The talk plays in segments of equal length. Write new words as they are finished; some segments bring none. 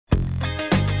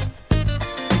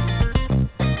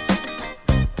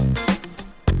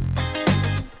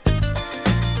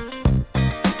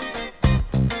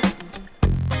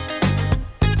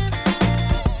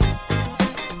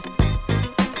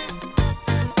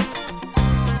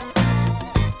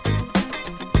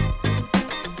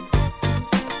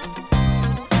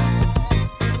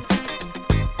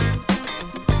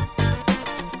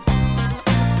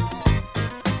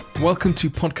welcome to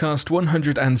podcast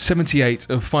 178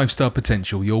 of 5 Star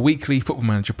Potential, your weekly Football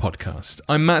Manager podcast.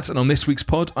 I'm Matt, and on this week's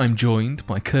pod, I'm joined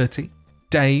by Curty,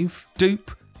 Dave,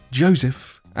 Dupe,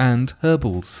 Joseph, and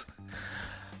Herballs.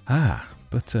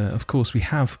 But of course, we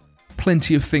have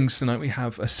plenty of things tonight. We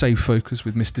have a save focus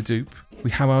with Mr. Dupe.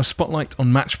 We have our spotlight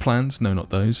on match plans, no, not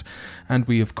those. And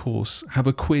we, of course, have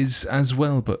a quiz as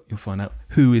well, but you'll find out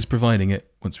who is providing it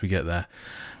once we get there.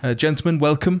 Gentlemen,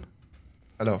 welcome.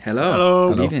 Hello. Hello.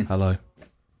 Hello. Evening.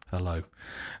 Hello.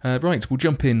 Right, we'll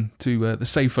jump into the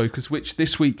save focus, which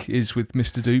this week is with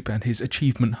Mr. Dupe and his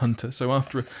achievement hunter. So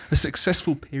after a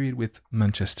successful period with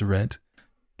Manchester Red,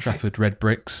 Trafford Red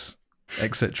Bricks,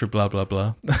 etc., blah, blah,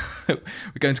 blah, we're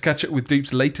going to catch up with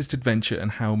Dupe's latest adventure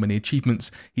and how many achievements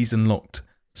he's unlocked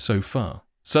so far.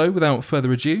 So without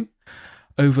further ado,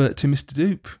 over to Mr.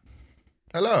 Dupe.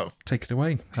 Hello. Take it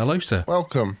away. Hello, sir.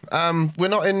 Welcome. We're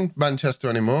not in Manchester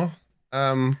anymore.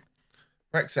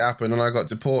 Brexit happened and I got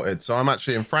deported, so I'm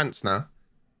actually in France now.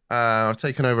 I've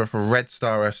taken over for Red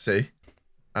Star FC,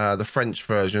 the French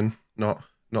version, not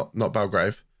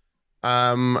Belgrave.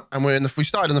 And we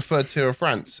started in the third tier of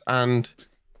France, and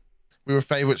we were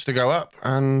favourites to go up,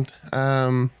 and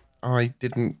I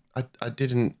didn't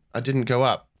go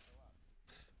up.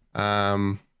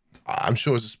 I'm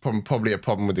sure it's probably a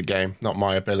problem with the game, not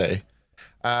my ability.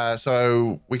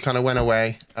 So we kind of went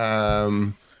away.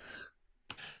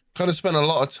 Kind of spent a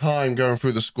lot of time going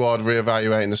through the squad,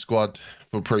 reevaluating the squad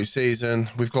for pre-season.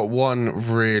 We've got one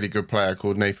really good player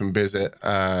called Nathan Bizet,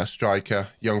 striker,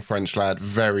 young French lad,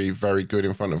 very, very good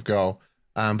in front of goal.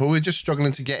 But we're just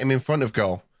struggling to get him in front of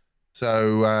goal.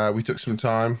 So we took some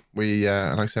time. We,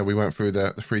 like I said, we went through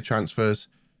the free transfers,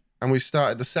 and we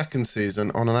started the second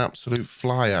season on an absolute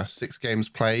flyer. 6 games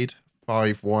played,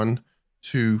 5-1,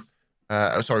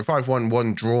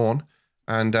 1 drawn,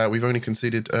 and we've only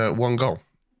conceded 1 goal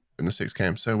in the 6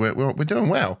 games, so we're doing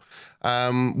well.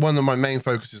 One of my main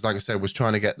focuses, like I said, was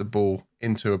trying to get the ball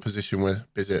into a position where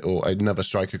Bizet or another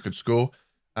striker could score.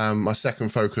 My second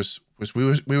focus was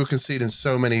we were conceding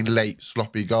so many late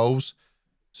sloppy goals.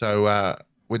 So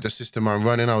with the system I'm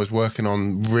running, I was working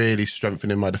on really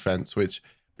strengthening my defence, which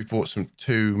we bought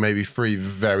 2, maybe 3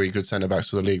 very good centre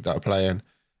backs for the league that I play in,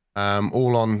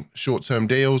 all on short-term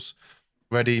deals,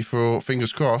 ready for,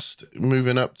 fingers crossed,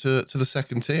 moving up to the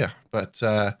second tier. But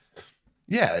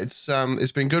yeah, it's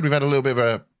been good. We've had a little bit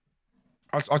of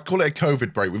I'd call it a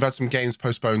COVID break. We've had some games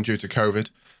postponed due to COVID,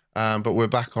 but we're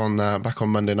back on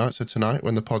Monday night, so tonight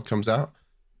when the pod comes out,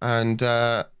 and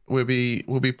we'll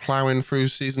be ploughing through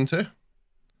season 2.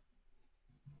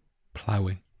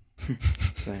 Ploughing.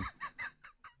 Same.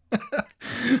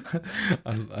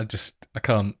 I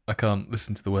can't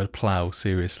listen to the word plough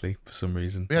seriously for some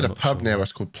reason. We had a pub near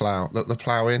us called Plough, the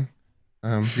Plough Inn.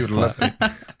 You would love it.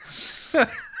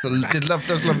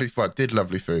 Does lovely food. Did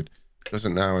lovely food.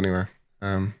 Doesn't now anyway.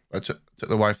 I took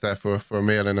the wife there for a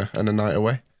meal and a night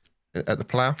away at the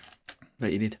Plough.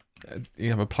 Bet you did. You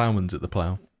have a ploughman's at the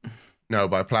plough. No,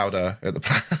 but I ploughed her at the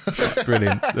Plough.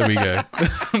 Brilliant. There we go.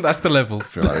 That's the level. I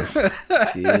feel like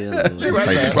we've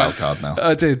played the wild card now.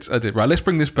 I did. Right, let's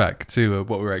bring this back to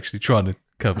what we're actually trying to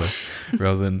cover,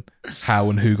 rather than how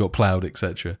and who got ploughed,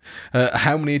 etc.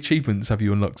 How many achievements have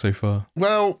you unlocked so far?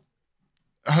 Well,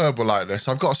 Herb will like this.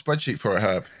 I've got a spreadsheet for it,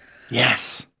 Herb.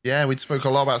 Yes. Yeah, we spoke a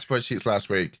lot about spreadsheets last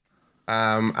week.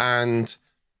 And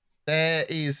there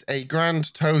is a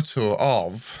grand total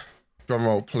of, drum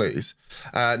roll please,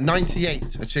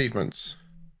 98 achievements.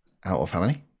 Out of how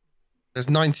many? There's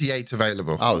 98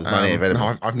 available. Oh, there's 98 available.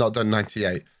 No, I've not done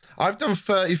 98. I've done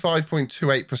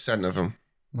 35.28% of them.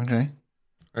 Okay.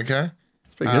 Okay?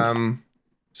 That's pretty good.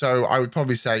 So I would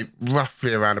probably say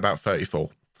roughly around about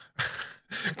 34.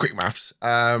 Quick maths.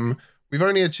 We've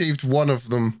only achieved one of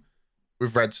them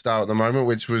with Red Star at the moment,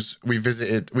 which was we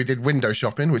did window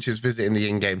shopping, which is visiting the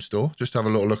in-game store, just to have a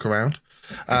little look around.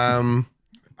 I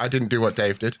didn't do what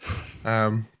Dave did,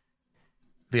 the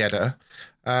editor.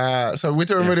 So we're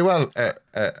doing really well at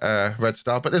Red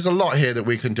Star, but there's a lot here that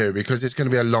we can do because it's going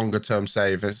to be a longer term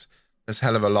save. There's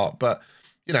hell of a lot, but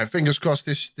you know, fingers crossed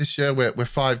this year we're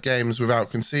 5 games without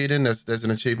conceding. There's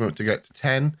an achievement to get to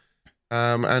 10,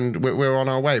 and we're on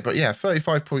our way. But yeah,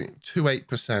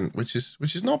 35.28%, which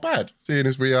is not bad, seeing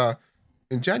as we are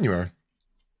in January.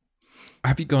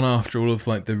 Have you gone after all of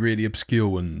like the really obscure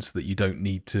ones that you don't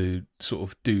need to sort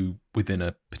of do within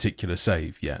a particular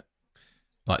save yet?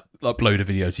 Like upload a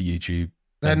video to YouTube.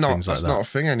 They're not. Things like That's that. not a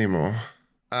thing anymore.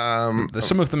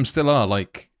 Some of them still are,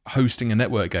 like hosting a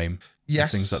network game.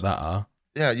 Yes, Things like that are.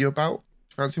 Yeah, you about?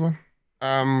 Fancy one?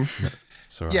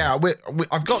 Sorry. Yeah,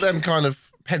 I've got them kind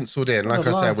of penciled in. Like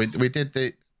I said, we did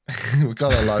the We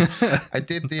got alive. I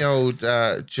did the old,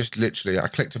 just literally, I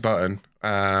clicked a button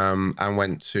and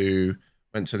went to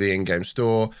the in-game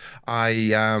store.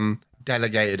 I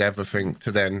delegated everything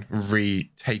to then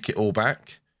retake it all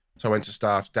back. So I went to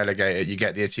staff, delegated, you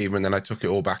get the achievement, then I took it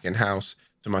all back in-house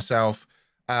to myself.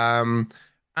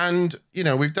 And, you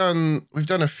know, we've done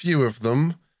a few of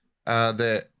them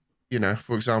that, you know,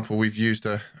 for example, we've used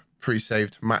a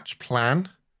pre-saved match plan,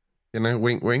 you know,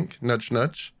 wink, wink, nudge,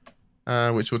 nudge,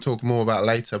 which we'll talk more about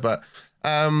later. But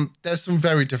there's some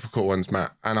very difficult ones,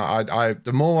 Matt. And I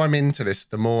the more I'm into this,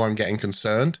 the more I'm getting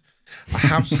concerned. I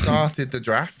have started the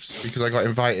drafts because I got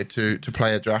invited to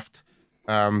play a draft.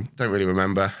 Don't really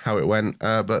remember how it went,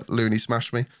 but Looney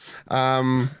smashed me.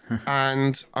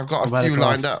 And I've got a few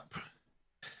lined up.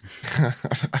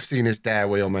 I've seen his dare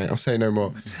wheel, mate. I'll say no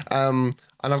more. And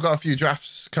I've got a few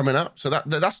drafts coming up. So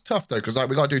that's tough, though, because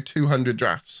we got to do 200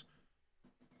 drafts.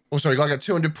 Also, we got to get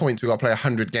 200 points. We got to play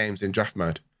 100 games in draft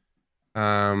mode.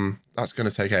 That's going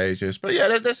to take ages. But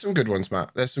yeah, there's some good ones,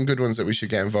 Matt. There's some good ones that we should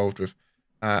get involved with.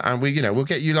 And we'll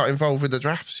get you lot involved with the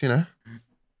drafts, you know.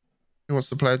 Who wants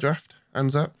to play a draft?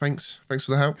 Hands up. Thanks for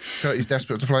the help. Curtie's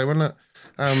desperate to play, wasn't it?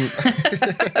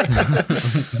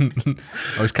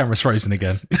 Oh, his camera's frozen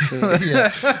again.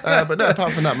 Yeah. But no,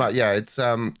 apart from that, Matt, yeah, it's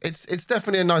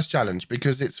definitely a nice challenge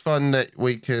because it's fun that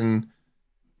we can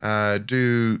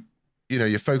do, you know,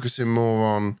 you're focusing more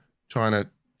on trying to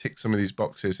tick some of these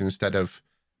boxes instead of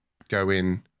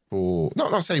going for,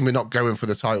 not saying we're not going for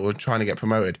the title and trying to get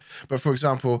promoted, but for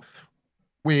example,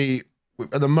 we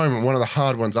at the moment, one of the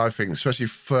hard ones, I think, especially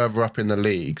further up in the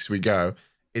leagues we go,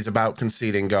 is about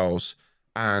conceding goals.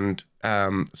 And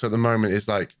so at the moment, it's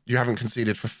like you haven't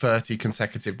conceded for 30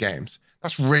 consecutive games.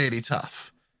 That's really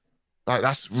tough. Like,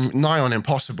 that's nigh on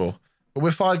impossible. But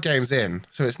we're 5 games in.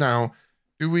 So it's now,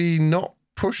 do we not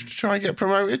push to try and get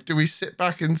promoted? Do we sit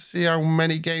back and see how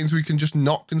many games we can just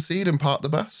not concede and park the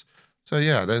bus? So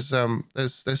yeah, there's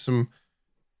some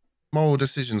moral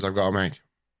decisions I've got to make.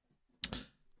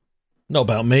 Not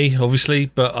about me, obviously,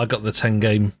 but I got the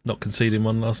 10-game not conceding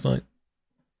one last night.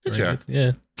 Did you?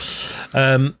 Yeah.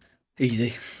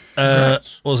 Easy.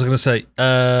 What was I going to say?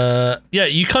 Yeah,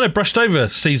 you kind of brushed over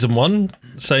season 1,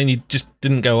 saying you just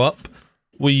didn't go up.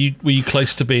 Were you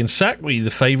close to being sacked? Were you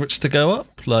the favourites to go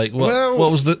up? Like,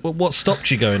 what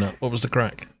stopped you going up? What was the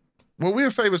crack? Well, we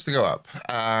were favourites to go up.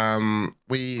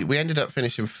 We ended up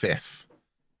finishing 5th.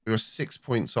 We were 6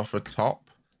 points off a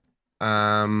top.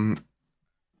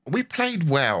 We played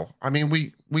well. I mean,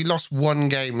 we lost one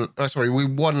game. We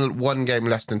won one game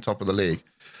less than top of the league,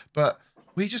 but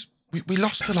we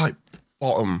lost to like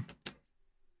bottom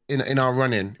in our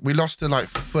running. We lost to like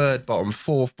 3rd bottom,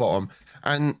 4th bottom,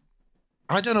 and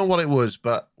I don't know what it was.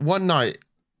 But one night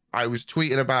I was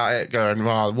tweeting about it, going,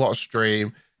 "Wow, what a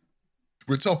stream!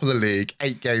 We're top of the league,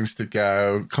 8 games to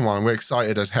go. Come on, we're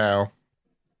excited as hell."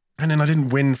 And then I didn't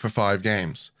win for 5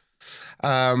 games,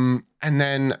 and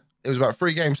then it was about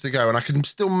 3 games to go, and I can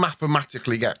still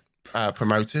mathematically get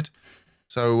promoted.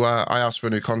 So I asked for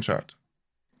a new contract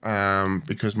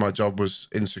because my job was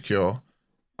insecure.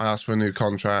 I asked for a new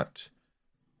contract.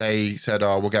 They said,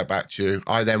 "Oh, we'll get back to you."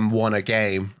 I then won a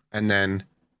game, and then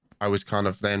I was kind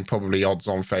of then probably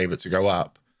odds-on favourite to go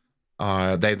up.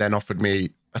 They then offered me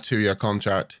a 2-year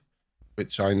contract,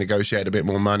 which I negotiated a bit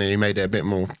more money, made it a bit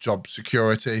more job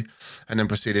security, and then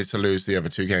proceeded to lose the other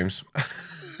 2 games.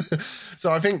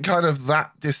 So I think kind of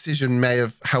that decision may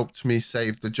have helped me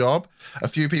save the job. A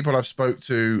few people I've spoke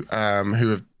to who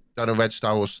have done a Red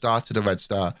Star or started a Red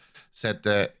Star said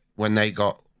that when they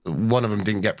got, one of them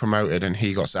didn't get promoted and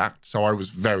he got sacked. So I was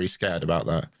very scared about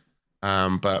that.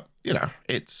 But, you know,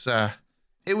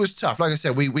 it was tough. Like I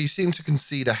said, we seemed to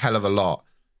concede a hell of a lot.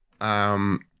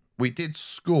 We did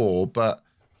score, but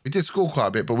we did score quite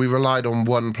a bit, but we relied on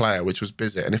one player, which was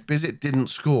Bizet. And if Bizet didn't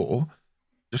score,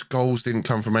 just goals didn't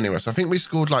come from anywhere. So I think we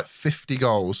scored like 50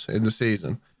 goals in the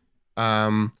season.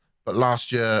 But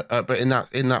last year, but in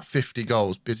that 50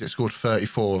 goals, Bizet scored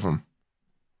 34 of them.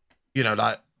 You know,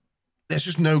 like, there's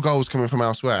just no goals coming from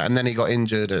elsewhere. And then he got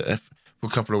injured for a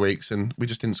couple of weeks and we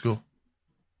just didn't score.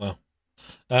 Wow.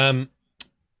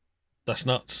 That's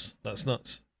nuts.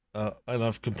 And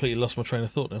I've completely lost my train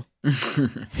of thought now.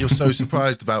 You're so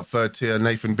surprised about 3rd tier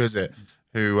Nathan Bizet,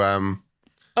 who...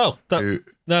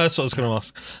 No, that's what I was going to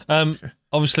ask.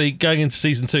 Obviously, going into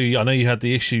season 2, I know you had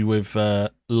the issue with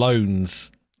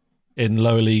loans in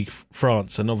lower league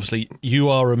France, and obviously you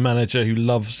are a manager who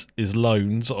loves his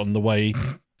loans on the way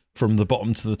from the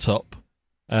bottom to the top.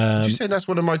 Did you say that's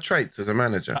one of my traits as a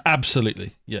manager?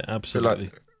 Absolutely, yeah, absolutely.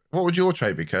 So like, what would your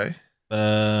trait be, Kay?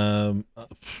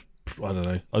 I don't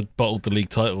know. I bottled the league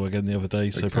title again the other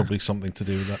day, so probably something to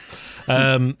do with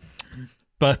that.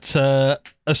 But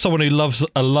as someone who loves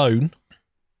a loan,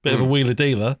 bit of a wheeler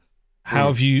dealer, how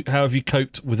have you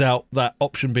coped without that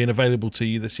option being available to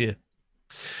you this year?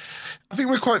 I think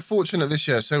we're quite fortunate this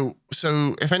year. So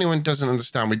if anyone doesn't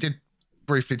understand, we did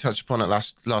briefly touch upon it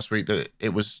last week that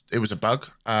it was a bug,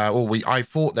 I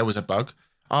thought there was a bug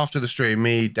after the stream.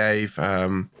 Me, Dave,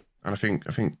 and I think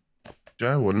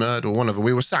Joe or Nerd or one of them,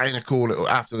 we were sat in a call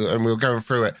and we were going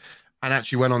through it, and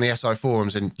actually went on the SI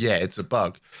forums, and yeah, it's a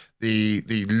bug.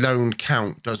 The loan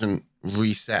count doesn't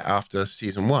reset after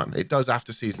season 1. It does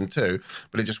after season 2,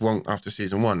 but it just won't after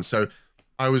season 1. So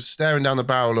I was staring down the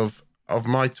barrel of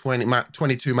my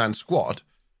 22-man squad,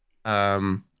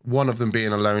 one of them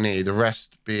being a loanee, the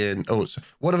rest being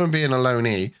one of them being a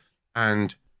loanee,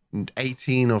 and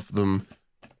 18 of them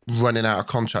running out of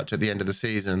contract at the end of the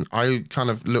season. I kind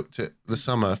of looked at the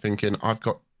summer thinking, I've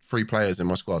got 3 players in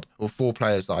my squad, or 4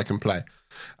 players that I can play,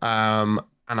 and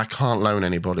I can't loan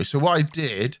anybody. So what I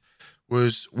did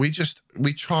was we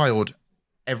trialed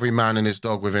every man and his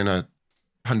dog within a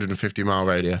 150-mile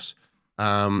radius.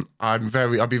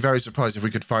 I'd be very surprised if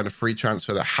we could find a free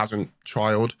transfer that hasn't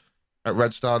trialed at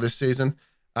Red Star this season.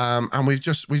 And we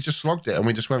just slogged it, and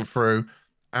we just went through,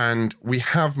 and we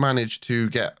have managed to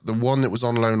get the one that was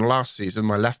on loan last season,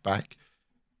 my left back.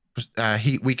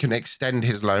 We can extend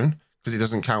his loan because he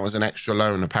doesn't count as an extra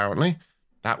loan, apparently.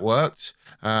 That worked.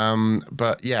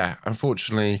 But yeah,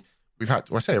 unfortunately, we've had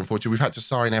to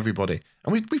sign everybody,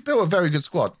 and we've built a very good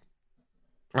squad.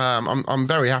 I'm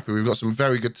very happy. We've got some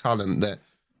very good talent that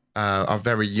are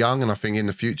very young, and I think in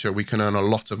the future we can earn a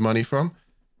lot of money from.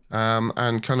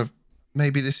 And kind of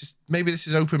maybe this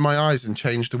has opened my eyes and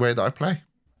changed the way that I play.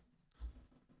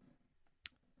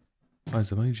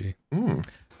 Eyes emoji.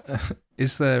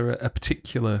 Is there a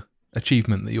particular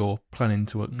achievement that you're planning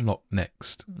to unlock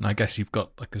next? And I guess you've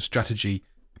got like a strategy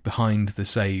behind the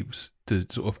saves to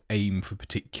sort of aim for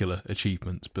particular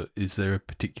achievements, but is there a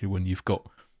particular one you've got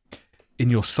in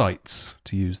your sights,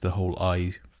 to use the whole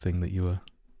eye thing that you were?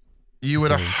 You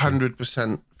would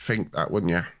 100% think that,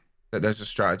 wouldn't you? That there's a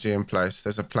strategy in place,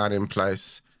 there's a plan in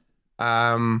place.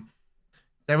 There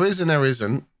is and there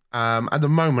isn't. At the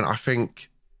moment, I think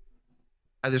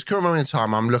at this current moment in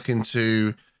time, I'm looking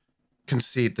to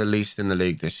concede the least in the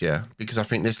league this year, because I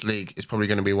think this league is probably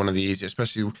going to be one of the easiest,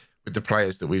 especially with the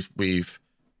players that we've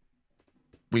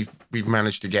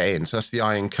managed to get in. So that's the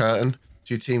Iron Curtain.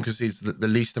 So your team concedes the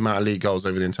least amount of league goals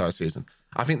over the entire season.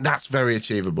 I think that's very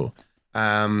achievable.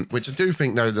 Which I do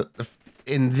think, though, that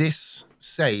in this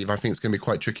save, I think it's going to be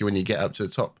quite tricky when you get up to the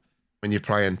top, when you're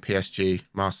playing PSG,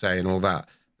 Marseille, and all that.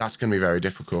 That's going to be very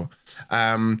difficult.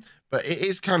 But it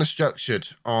is kind of structured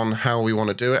on how we want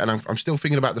to do it, and I'm still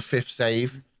thinking about the 5th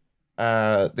save.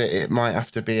 That it might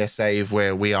have to be a save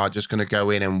where we are just going to go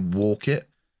in and walk it,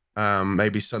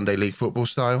 maybe Sunday League football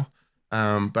style.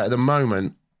 But at the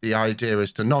moment, the idea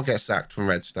is to not get sacked from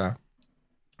Red Star,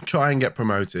 try and get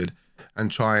promoted,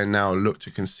 and try and now look to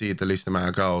concede the least amount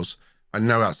of goals. I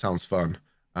know that sounds fun,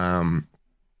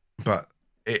 but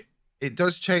it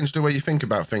does change the way you think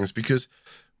about things, because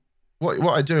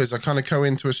what I do is I kind of go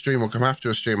into a stream or come after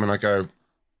a stream and I go,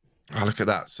 oh, look at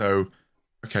that. So,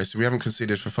 okay, so we haven't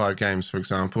conceded for 5 games, for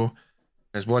example.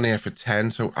 There's one here for 10.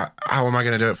 So how am I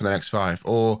going to do it for the next 5?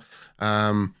 Or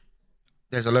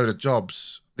there's a load of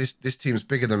jobs. This team's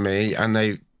bigger than me, and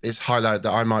it's highlighted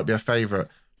that I might be a favourite.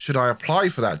 Should I apply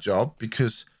for that job?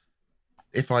 Because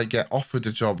if I get offered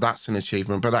a job, that's an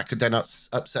achievement, but that could then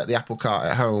upset the apple cart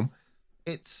at home.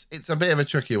 It's a bit of a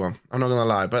tricky one. I'm not going to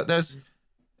lie, but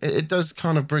it does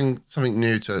kind of bring something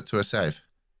new to a save.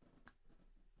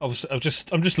 Obviously,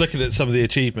 I'm just looking at some of the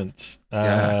achievements.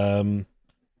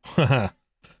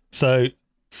 So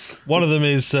one of them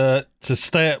is to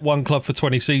stay at one club for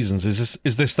 20 seasons.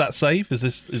 Is this that save? Is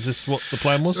this what the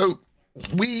plan was? So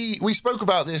we spoke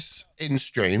about this in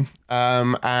stream,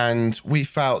 and we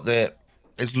felt that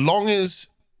as long as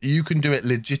you can do it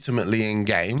legitimately in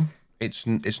game,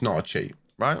 it's not a cheat,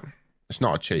 right? It's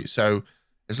not a cheat. So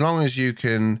as long as you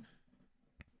can,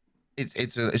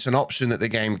 it's an option that the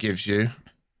game gives you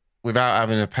without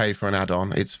having to pay for an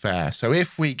add-on. It's fair. So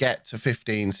if we get to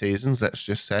 15 seasons, let's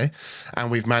just say,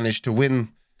 and we've managed to win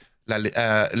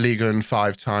Liga 1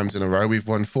 5 times in a row, we've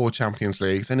won 4 Champions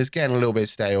Leagues, and it's getting a little bit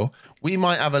stale, we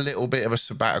might have a little bit of a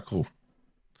sabbatical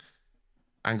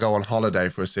and go on holiday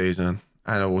for a season,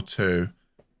 or 2,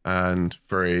 and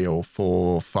 3, or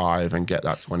 4, or 5, and get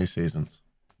that 20 seasons.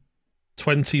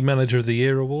 20 Manager of the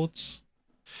Year awards?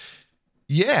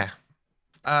 Yeah.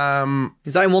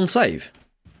 Is that in one save?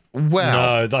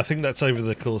 Well, No, I think that's over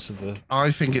the course of the.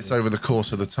 I think it's over the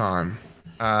course of the time.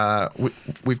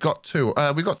 We've got two.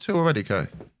 We got two already, Kay.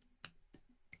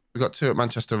 We got two at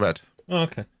Manchester Red. Oh,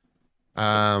 okay.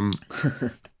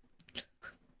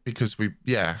 Because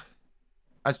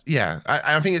I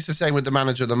think it's the same with the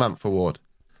Manager of the Month award.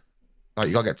 Like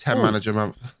you got to get 10 Manager a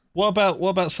month. What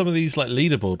about some of these like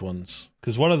leaderboard ones?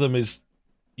 Because one of them is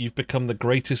you've become the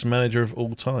greatest manager of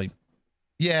all time.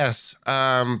 Yes,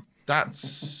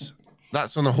 that's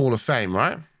on the Hall of Fame,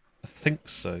 right? I think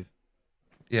so.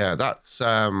 Yeah, that's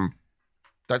going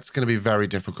to be very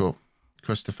difficult,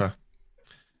 Christopher.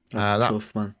 That's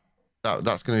tough, man.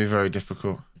 That's going to be very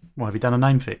difficult. Why, have you done a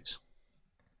name fix?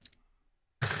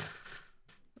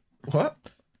 What?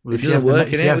 Well, if It you have doesn't work,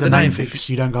 the, if innit, you have with the the name name fix, fix.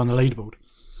 you don't go on the leaderboard.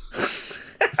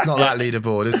 It's not that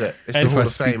leaderboard, is it? It's the And Hall of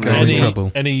First Fame. speaker now. in Any,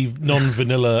 trouble. any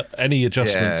non-vanilla, any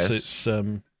adjustments, Yes.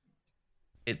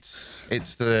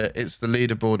 It's the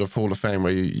leaderboard of Hall of Fame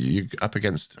where you up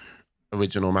against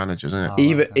original managers, isn't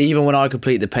it? Even when I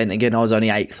complete the Pentagon, I was only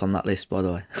 8th on that list, by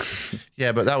the way.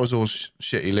 Yeah, but that was all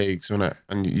shitty leagues, wasn't it?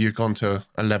 And you've gone to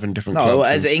 11 different No, clubs.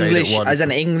 as and stayed at English, one. as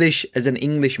an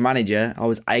English manager, I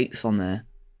was 8th on there.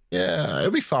 Yeah,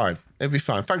 it'll be fine. It'll be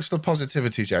fine. Thanks for the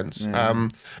positivity, gents. Yeah.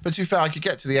 But to be fair, I could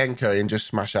get to the Enco and just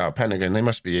smash out a Pentagon. They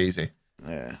must be easy.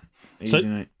 Yeah, So- easy,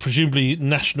 mate. presumably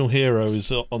national hero is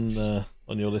on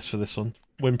your list for this one.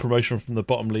 Win promotion from the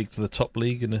bottom league to the top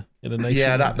league in a nation.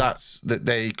 Yeah, that's that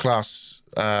they class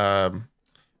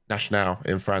National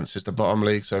in France is the bottom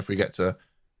league. So if we get to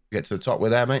the top, we're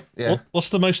there, mate. Yeah. What's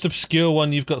the most obscure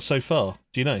one you've got so far?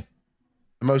 Do you know?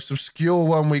 The most obscure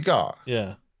one we got.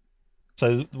 Yeah.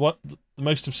 So what the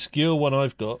most obscure one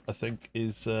I've got, I think,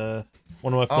 is one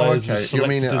of my players okay. was You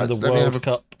mean selected it- in the let me have World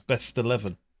Cup Best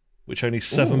 11, which only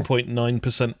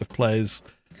 7.9% of players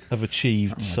have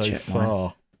achieved I'm so gonna check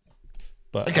far.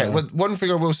 But Okay, well, one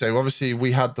thing I will say, obviously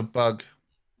we had the bug.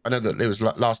 I know that it was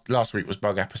last week was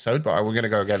bug episode, but we're gonna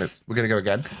go again. We're gonna go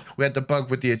again. We had the bug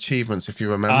with the achievements, if you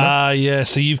remember. yeah.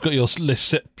 So you've got your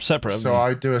list separate. haven't So you?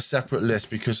 I do a separate list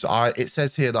because it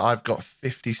says here that I've got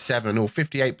 57 or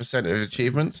 58% of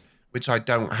achievements, which I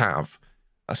don't have.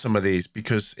 Some of these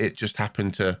because it just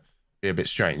happened to be a bit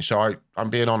strange. So I'm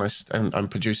being honest and I'm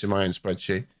producing my own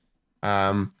spreadsheet.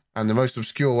 And the most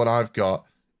obscure one I've got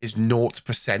is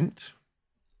 0%.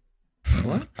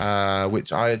 What?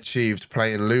 Which I achieved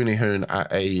playing Looney Hoon at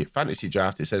a fantasy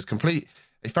draft. It says complete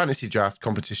a fantasy draft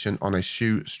competition on a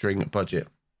shoestring budget.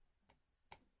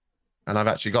 And I've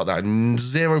actually got that.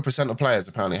 0% of players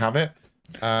apparently have it.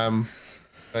 So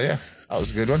yeah, that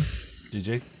was a good one.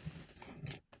 GG.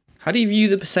 How do you view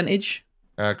the percentage?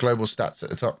 Global stats at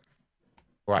the top.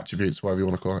 Or attributes, whatever you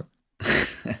want to call it.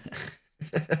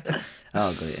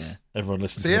 Oh, got it, yeah. Everyone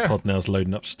listens So, to yeah. the pod now is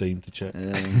loading up Steam to check.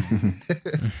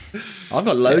 I've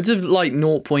got loads of like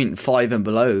 0.5 and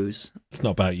belows. It's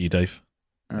not about you, Dave.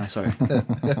 Sorry.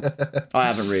 I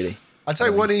haven't really. I'll tell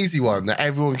you one easy one that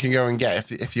everyone can go and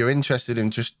get if you're interested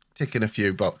in just ticking a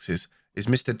few boxes is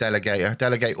Mr. Delegator.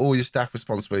 Delegate all your staff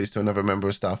responsibilities to another member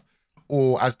of staff.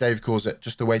 Or as Dave calls it,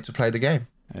 just a way to play the game.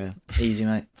 Yeah. Easy,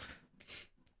 mate.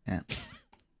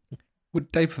 Would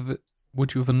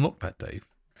you have unlocked that, Dave?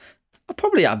 I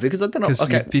probably have because I don't know. Because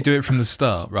Okay. if you do it from the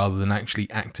start rather than actually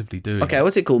actively doing Okay, it.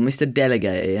 what's it called? Mr.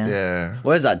 Delegator, yeah? Yeah.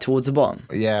 Where's that? Towards the bottom?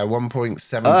 Yeah,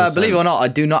 1.7%. Believe it or not, I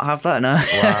do not have that now.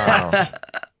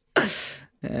 Wow.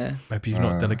 Yeah. Maybe you've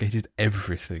not delegated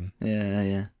everything.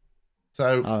 Yeah. So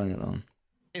I haven't got that one.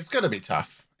 it's going to be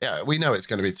tough. Yeah, we know it's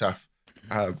going to be tough.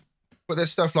 But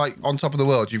there's stuff like on top of the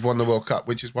world, you've won the World Cup,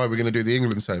 which is why we're going to do the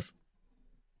England save.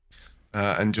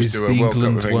 And just Is do the a World Cup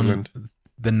England with one England.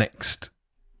 the next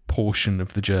portion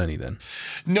of the journey then?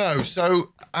 No,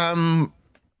 so I'm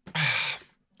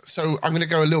going to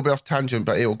go a little bit off tangent,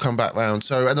 but it will come back round.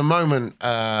 So at the moment,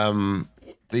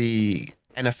 the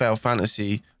NFL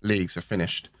fantasy leagues are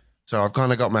finished. So I've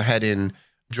kind of got my head in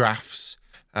drafts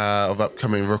of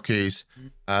upcoming rookies.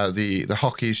 The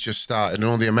hockey's just started, and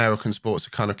all the American sports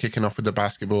are kind of kicking off with the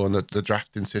basketball and the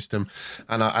drafting system.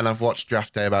 And I've watched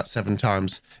draft day about 7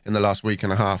 times in the last week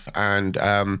and a half. And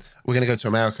we're going to go to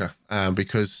America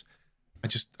because I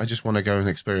just want to go and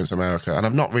experience America. And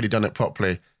I've not really done it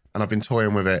properly, and I've been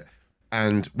toying with it.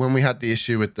 And when we had the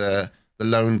issue with the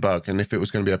loan bug, and if it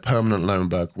was going to be a permanent loan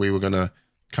bug, we were going to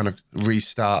kind of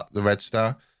restart the Red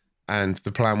Star. And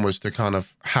the plan was to kind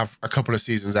of have a couple of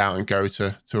seasons out and go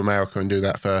to America and do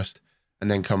that first and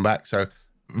then come back. So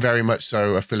very much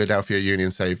so a Philadelphia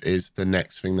Union save is the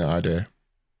next thing that I do.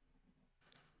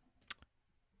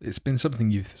 It's been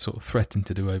something you've sort of threatened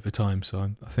to do over time, so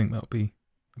I think that'd be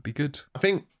good. I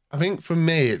think for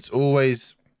me, it's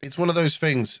one of those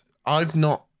things. I've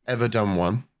not ever done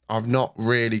one. I've not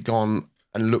really gone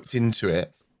and looked into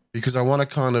it because I want to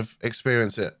kind of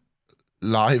experience it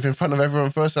live in front of everyone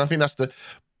first. And I think that's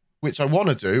which I want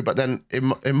to do, but then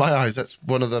in my eyes, that's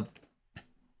one of the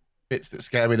bits that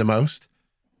scare me the most,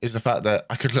 is the fact that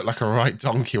I could look like a right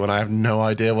donkey when I have no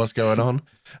idea what's going on.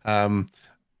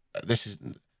 This is,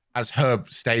 as Herb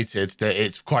stated, that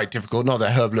it's quite difficult. Not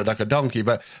that Herb looked like a donkey,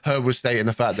 but Herb was stating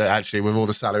the fact that actually with all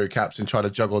the salary caps and trying to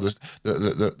juggle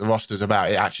the rosters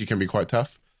about, it actually can be quite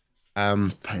tough.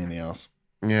 Pain in the ass.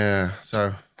 Yeah,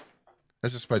 so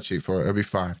there's a spreadsheet for it. It'll be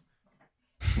fine.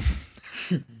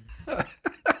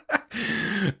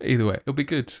 Either way, it'll be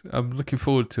good. I'm looking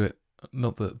forward to it.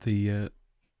 Not that the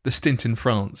stint in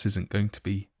France isn't going to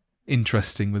be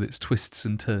interesting with its twists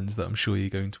and turns that I'm sure you're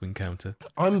going to encounter.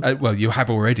 Well, you have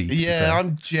already. Yeah,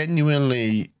 I'm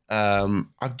genuinely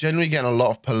getting a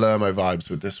lot of Palermo vibes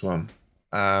with this one.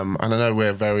 And I know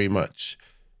we're very much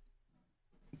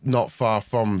not far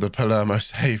from the Palermo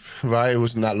save, right? It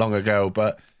wasn't that long ago,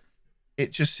 but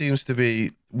it just seems to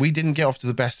be, we didn't get off to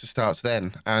the best of starts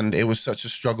then, and it was such a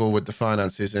struggle with the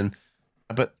finances.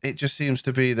 But it just seems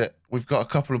to be that we've got a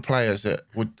couple of players that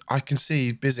I can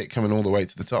see Bizic coming all the way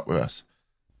to the top with us.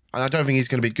 And I don't think he's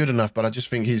going to be good enough, but I just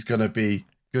think he's going to be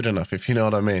good enough, if you know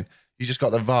what I mean. You just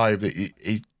got the vibe that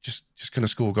he just going to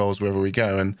score goals wherever we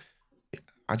go. And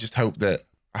I hope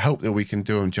that we can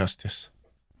do him justice.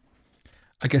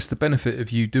 I guess the benefit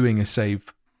of you doing a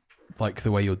save like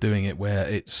the way you're doing it, where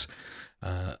it's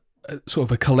sort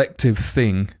of a collective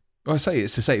thing. Well, I say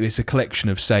it's a collection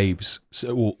of saves,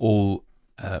 so all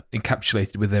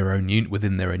encapsulated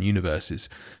within their own universes.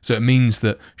 So it means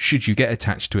that should you get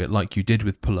attached to it, like you did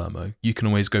with Palermo, you can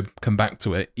always come back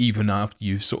to it even after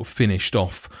you've sort of finished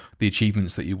off the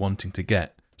achievements that you're wanting to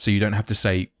get. So you don't have to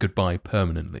say goodbye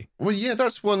permanently. Well, yeah,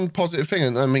 that's one positive thing.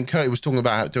 And I mean, Curtis was talking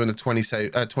about doing the 20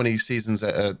 seasons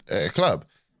at a club.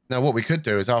 Now, what we could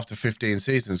do is after 15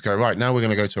 seasons go, right, now we're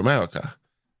going to go to America.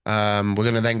 We're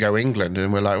going to then go England,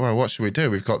 and we're like, well, what should we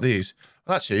do? We've got these.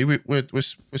 Well, actually, we're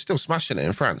still smashing it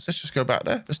in France. Let's just go back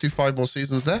there. Let's do 5 more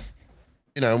seasons there.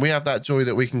 You know, and we have that joy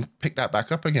that we can pick that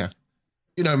back up again.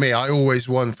 You know me, I always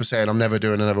won for saying I'm never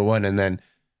doing another one, and then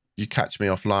you catch me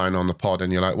offline on the pod,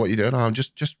 and you're like, what are you doing? Oh, I'm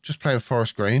just playing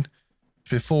Forest Green.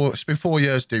 It's been 4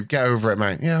 years, dude. Get over it,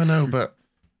 mate. Yeah, I know, but,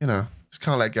 you know, just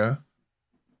can't let go.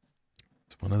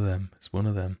 It's one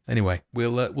of them. Anyway,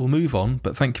 we'll move on.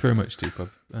 But thank you very much, Dupe.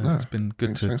 It's been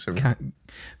good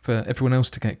for everyone else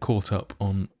to get caught up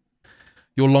on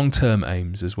your long-term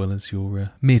aims as well as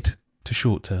your mid to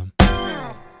short-term.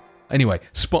 Anyway,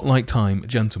 spotlight time,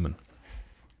 gentlemen.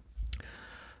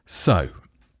 So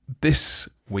this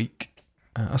week,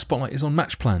 our spotlight is on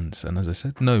match plans, and as I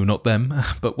said, no, not them.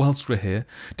 But whilst we're here,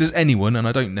 does anyone, and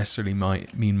I don't necessarily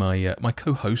mean my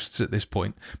co-hosts at this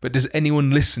point, but does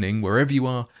anyone listening, wherever you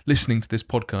are listening to this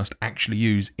podcast, actually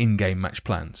use in-game match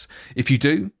plans? If you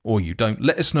do or you don't,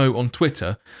 let us know on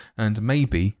Twitter, and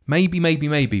maybe we'll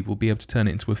be able to turn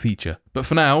it into a feature. But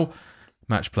for now,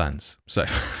 match plans. So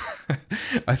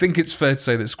I think it's fair to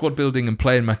say that squad building and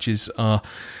playing matches are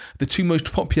the two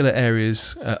most popular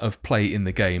areas of play in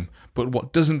the game. But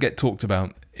what doesn't get talked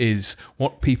about is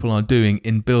what people are doing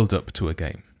in build-up to a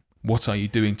game. What are you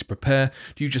doing to prepare?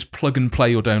 Do you just plug and play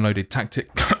your downloaded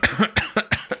tactic?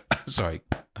 Sorry,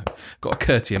 got a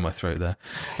curty in my throat there.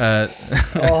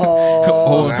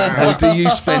 Or do you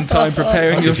spend time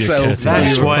preparing yourself?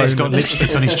 That's why he's got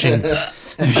lipstick on his chin.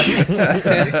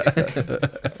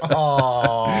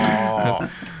 Oh,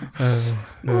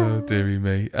 dearie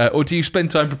me. Or do you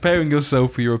spend time preparing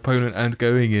yourself for your opponent and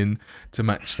going in to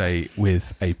match day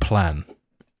with a plan?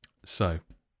 So,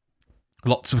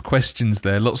 lots of questions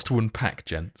there, lots to unpack,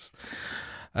 gents.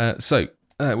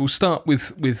 We'll start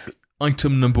with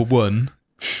item number 1,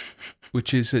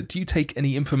 which is, do you take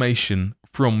any information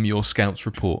from your scouts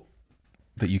report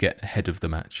that you get ahead of the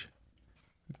match?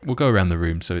 We'll go around the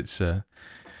room, so it's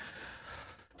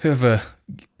whoever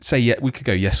say we could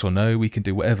go yes or no, we can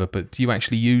do whatever, but do you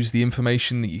actually use the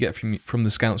information that you get from the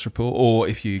scouts report, or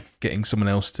if you're getting someone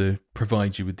else to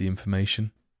provide you with the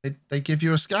information? They give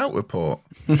you a scout report.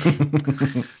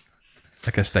 I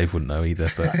guess Dave wouldn't know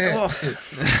either, but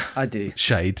I do.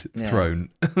 Shade thrown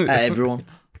at everyone.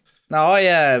 No,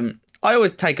 I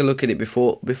always take a look at it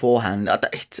beforehand.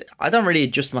 I don't really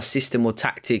adjust my system or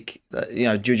tactic,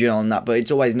 judging on that. But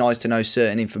it's always nice to know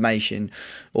certain information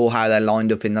or how they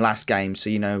lined up in the last game,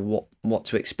 so you know what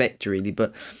to expect really.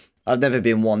 But I've never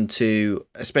been one to,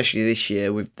 especially this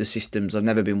year with the systems, I've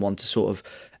never been one to sort of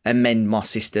amend my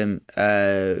system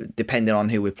depending on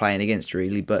who we're playing against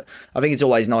really. But I think it's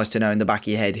always nice to know in the back of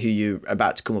your head who you're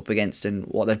about to come up against and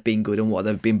what they've been good and what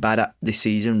they've been bad at this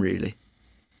season really.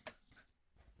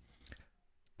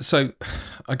 So,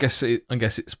 I guess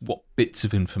it's what bits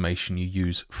of information you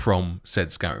use from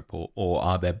said scout report, or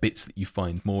are there bits that you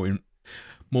find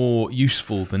more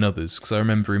useful than others? Because I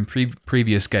remember in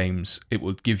previous games, it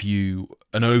would give you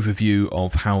an overview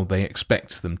of how they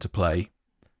expect them to play,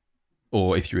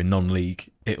 or if you're in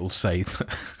non-league, it will say that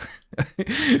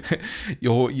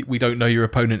we don't know your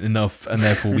opponent enough, and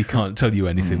therefore we can't tell you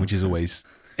anything, which is always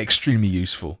extremely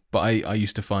useful. But I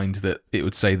used to find that it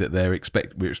would say that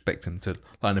we expect them to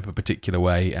line up a particular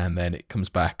way, and then it comes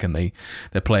back and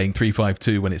they're playing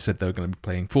 3-5-2 when it said they were going to be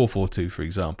playing 4-4-2, for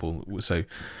example. So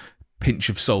pinch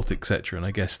of salt, etc. And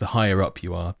I guess the higher up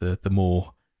you are, the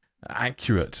more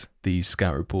accurate these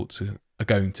scout reports are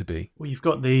going to be. Well, you've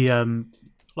got the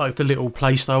like the little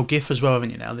playstyle GIF as well,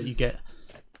 haven't you? Now that you get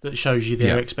that shows you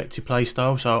their expected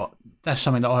playstyle. So that's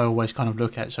something that I always kind of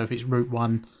look at. So if it's Route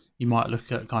 1, you might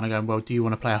look at kind of going, well, do you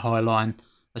want to play a high line?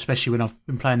 Especially when I've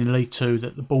been playing in League 2,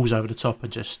 that the balls over the top are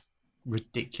just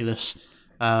ridiculous.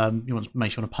 You want to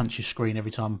make sure to punch your screen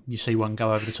every time you see one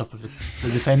go over the top of the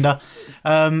defender.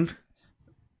 And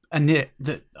yet,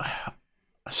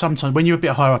 sometimes when you're a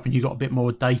bit higher up and you've got a bit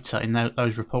more data in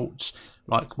those reports,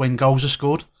 like when goals are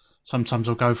scored, sometimes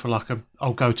I'll go for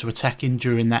I'll go to attacking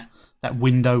during that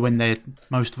window when they're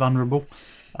most vulnerable.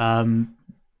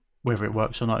 Whether it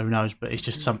works or not, who knows? But it's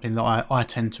just something that I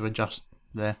tend to adjust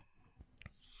there.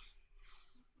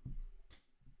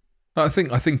 I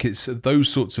think it's those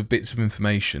sorts of bits of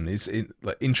information. It's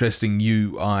interesting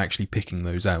you are actually picking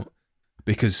those out,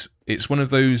 because it's one of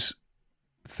those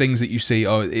things that you see,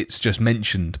 it's just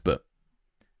mentioned, but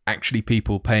actually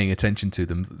people paying attention to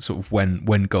them sort of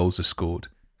when goals are scored.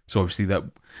 So obviously that,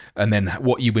 and then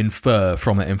what you infer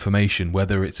from that information,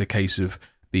 whether it's a case of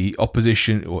the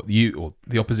opposition or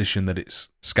the opposition that it's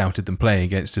scouted them playing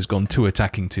against has gone too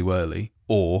attacking too early,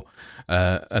 or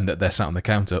and that they're sat on the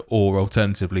counter, or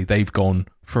alternatively they've gone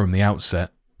from the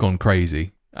outset gone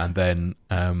crazy and then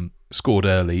scored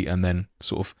early and then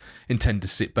sort of intend to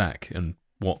sit back, and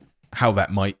how that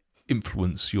might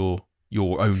influence your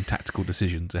own tactical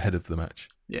decisions ahead of the match.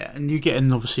 Yeah, and you get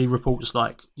in obviously reports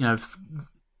like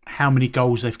how many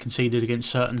goals they've conceded against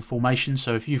certain formations.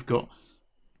 So if you've got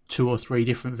 2 or 3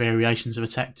 different variations of a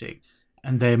tactic,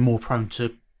 and they're more prone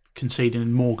to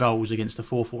conceding more goals against the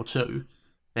 4-4-2,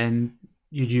 then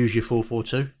you'd use your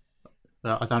 4-4-2.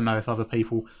 But I don't know if other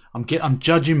people. I'm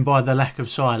judging by the lack of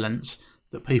silence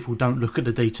that people don't look at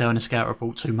the detail in a scout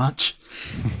report too much.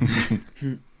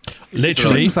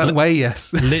 Literally, that way,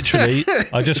 yes. Literally,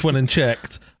 I just went and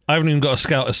checked. I haven't even got a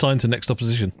scout assigned to next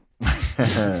opposition.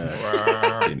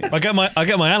 I get my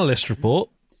analyst report.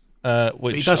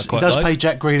 Which he does pay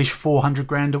Jack Grealish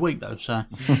 $400,000 a week though, so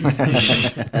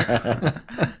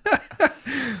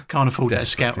can't afford that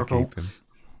scout report.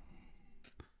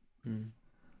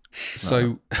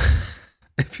 So,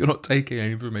 if you're not taking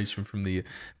any information from the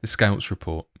scouts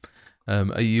report,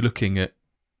 are you looking at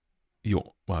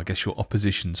your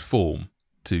opposition's form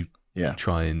to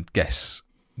try and guess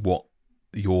what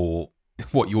your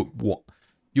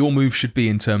move should be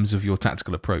in terms of your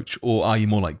tactical approach? Or are you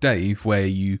more like Dave, where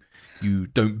you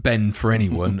don't bend for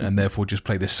anyone and therefore just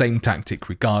play the same tactic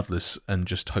regardless and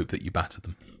just hope that you batter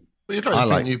them? Well, you don't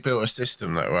think you've built a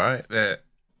system though, right?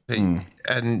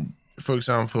 And for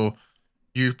example,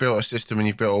 you've built a system and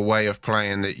you've built a way of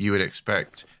playing that you would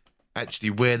expect. Actually,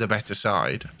 we're the better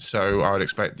side, so I would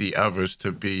expect the others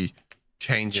to be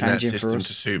changing their system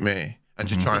to suit me and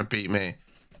to try and beat me.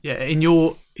 Yeah, in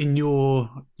your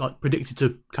like predicted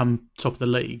to come top of the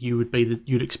league,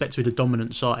 you'd expect to be the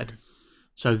dominant side.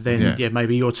 So then,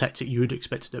 maybe your tactic you would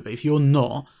expect to do. But if you're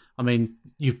not, I mean,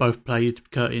 you've both played,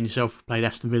 Curtie and yourself played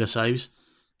Aston Villa saves,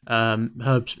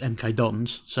 Herb's MK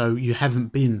Dons. So you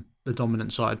haven't been the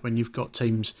dominant side when you've got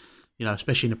teams,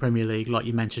 especially in the Premier League, like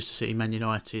your Manchester City, Man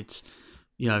United's,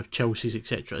 Chelsea's,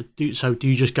 etc. Do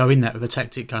you just go in that with a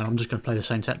tactic going, I'm just going to play the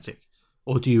same tactic?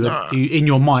 Or do you in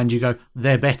your mind, you go,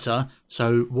 they're better,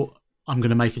 so I'm going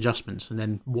to make adjustments, and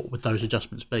then what would those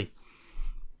adjustments be?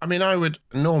 I mean, I would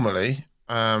normally,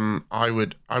 I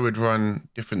would run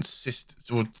different systems,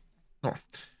 or not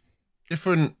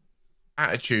different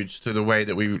attitudes to the way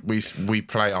that we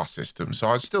play our system. So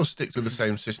I'd still stick with the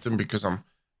same system because I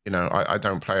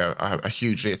don't play a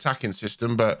hugely attacking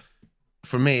system, but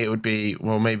for me it would be,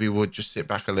 well, maybe we'll just sit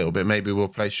back a little bit, maybe we'll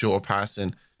play shorter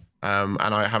passing. And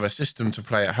I have a system to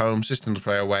play at home, system to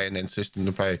play away, and then system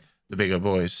to play the bigger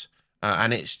boys.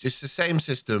 And it's just the same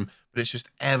system, but it's just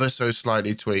ever so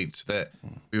slightly tweaked that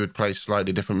we would play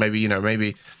slightly different.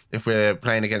 Maybe if we're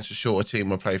playing against a shorter team,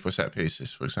 we'll play for set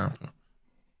pieces, for example.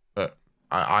 But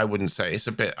I wouldn't say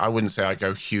I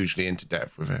go hugely into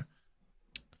depth with it.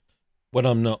 when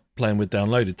I'm not playing with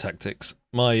downloaded tactics,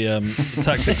 my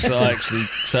tactics that I actually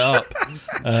set up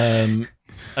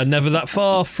are never that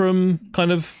far from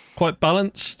kind of quite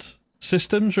balanced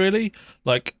systems, really.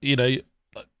 Like, you know,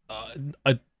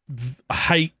 I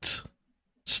hate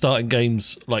starting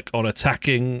games like on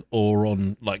attacking or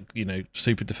on like, you know,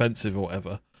 super defensive or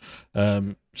whatever.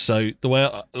 So the way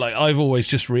I've always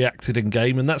just reacted in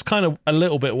game, and that's kind of a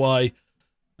little bit why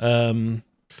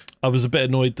I was a bit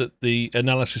annoyed that the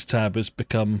analysis tab has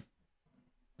become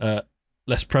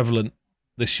less prevalent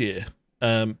this year,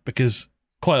 because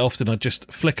quite often I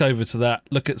just flick over to that,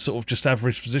 look at sort of just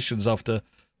average positions after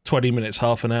 20 minutes,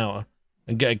 half an hour,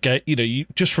 and get a you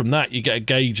just from that you get a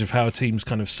gauge of how a team's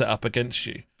kind of set up against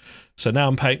you. So now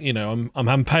I'm paying, you know,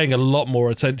 I'm paying a lot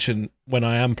more attention when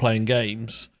I am playing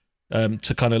games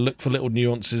to kind of look for little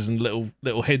nuances and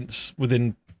little hints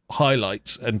within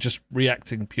highlights, and just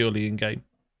reacting purely in game.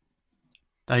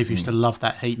 Dave used to love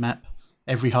that heat map.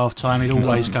 Every half time, he'd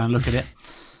always go and look at it.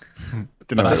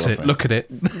 That's it. Look at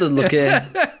it. Doesn't look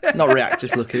at it. Not react,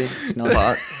 just look at it. It's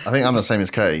nice. I think I'm the same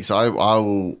as Curtis. So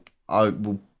I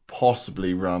will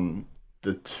possibly run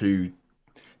the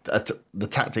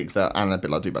tactic that, and a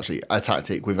bit like Dupe actually, a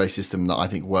tactic with a system that I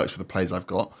think works for the players I've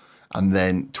got, and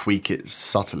then tweak it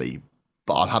subtly.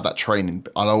 But I'll have that training.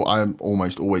 I'm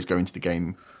almost always go into the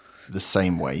game the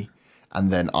same way,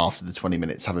 and then after the 20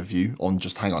 minutes have a view on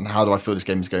just, hang on, how do I feel this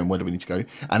game is going, where do we need to go?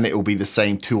 And it will be the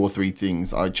same 2 or 3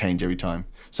 things I change every time.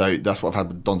 So that's what I've had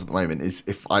with Dons at the moment, is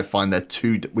if I find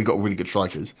we got really good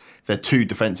strikers, if they're too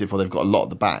defensive or they've got a lot at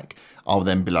the back, I'll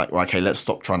then be like, well, okay, let's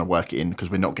stop trying to work it in because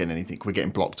we're not getting anything. We're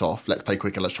getting blocked off. Let's play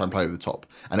quicker. Let's try and play over the top.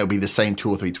 And it'll be the same 2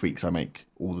 or 3 tweaks I make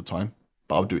all the time,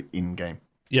 but I'll do it in game.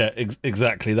 Yeah,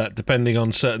 exactly that. Depending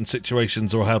on certain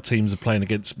situations or how teams are playing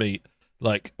against me,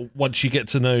 like once you get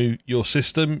to know your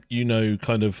system, you know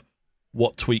kind of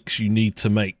what tweaks you need to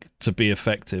make to be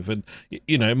effective. And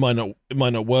you know, it might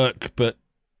not work, but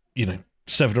you know,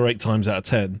 7 or 8 times out of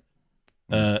 10,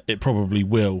 it probably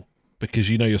will, because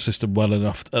you know your system well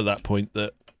enough at that point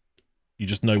that you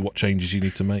just know what changes you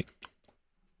need to make.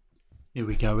 Here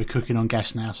we go. We're cooking on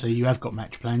gas now. So you have got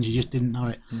match plans. You just didn't know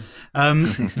it.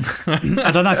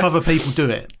 I don't know if other people do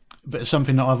it, but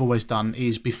something that I've always done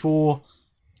is before,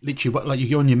 literally, like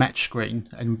you're on your match screen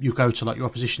and you go to like your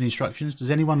opposition instructions.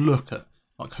 Does anyone look at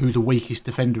like who the weakest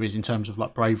defender is in terms of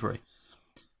like bravery?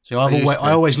 So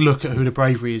I always look at who the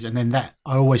bravery is, and then that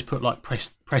I always put like press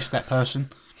that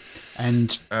person.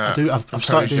 And I've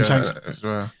started doing something as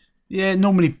well. Yeah,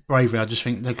 normally bravery. I just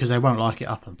think because they won't like it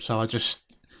up them, so I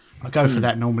go for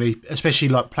that normally, especially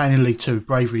like playing in League 2.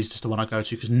 Bravery is just the one I go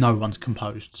to because no one's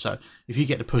composed. So if you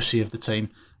get the pussy of the team,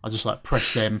 I just like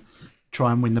press them,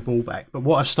 try and win the ball back. But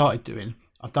what I've started doing,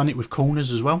 I've done it with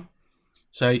corners as well.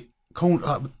 So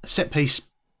set piece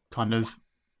kind of,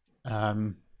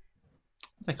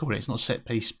 they call it. It's not set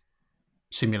piece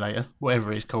simulator,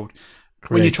 whatever it's called.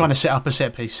 Creator. When you're trying to set up a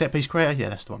set piece creator, yeah,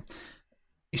 that's the one.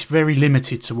 It's very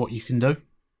limited to what you can do.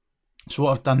 So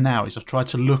what I've done now is I've tried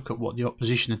to look at what the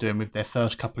opposition are doing with their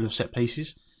first couple of set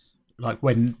pieces, like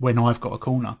when I've got a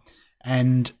corner.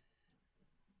 And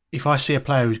if I see a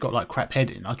player who's got like crap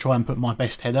heading, I try and put my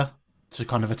best header to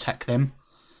kind of attack them,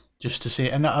 just to see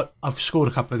it. And I've scored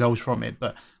a couple of goals from it,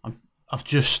 but I've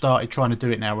just started trying to do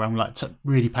it now where I'm like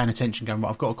really paying attention, going, right,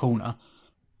 I've got a corner.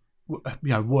 You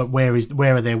know, where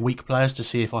are their weak players, to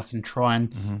see if I can try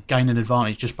and gain an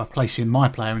advantage just by placing my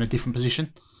player in a different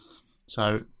position.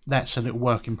 So that's a little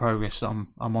work in progress that I'm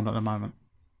on at the moment.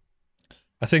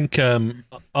 I think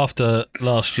after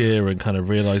last year and kind of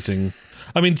realising,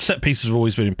 I mean, set pieces have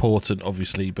always been important,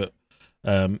 obviously, but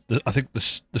I think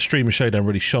the Streamer Showdown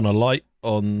really shone a light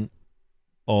on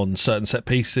certain set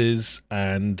pieces,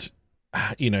 and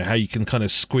you know how you can kind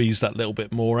of squeeze that little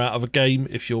bit more out of a game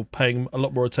if you're paying a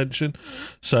lot more attention.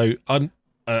 So I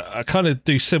kind of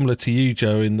do similar to you,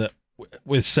 Joe, in that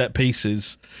with set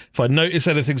pieces, if I notice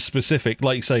anything specific,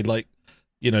 like you say, like,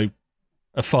 you know,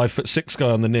 a 5'6"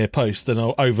 guy on the near post, then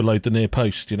I'll overload the near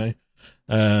post, you know.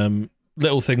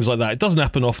 Little things like that. It doesn't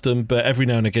happen often, but every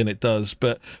now and again it does.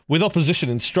 But with opposition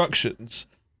instructions,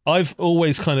 I've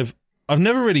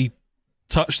never really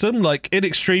touched them. Like in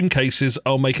extreme cases,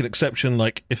 I'll make an exception.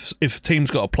 Like if a team's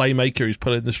got a playmaker who's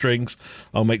pulling the strings,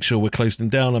 I'll make sure we're closing him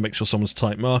down. I'll make sure someone's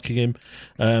tight marking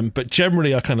him. But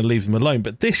generally, I kind of leave them alone.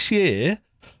 But this year,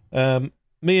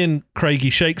 me and Craigie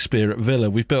Shakespeare at Villa,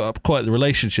 we've built up quite the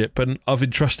relationship, and I've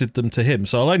entrusted them to him.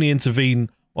 So I'll only intervene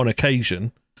on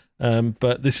occasion.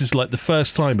 But this is like the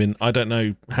first time in I don't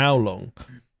know how long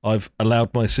I've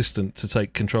allowed my assistant to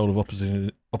take control of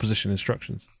opposition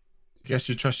instructions. Guess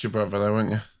you trust your brother though, won't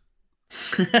you?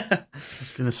 I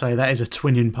was going to say that is a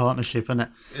twinning partnership, isn't it?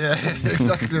 Yeah,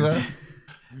 exactly that.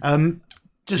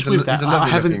 Just He's with a that,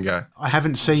 lovely looking guy. I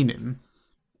haven't seen him.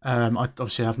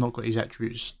 Obviously, I've not got his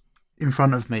attributes in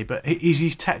front of me, but is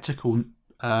his tactical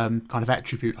kind of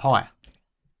attribute high?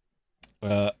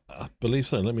 I believe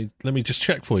so. Let me just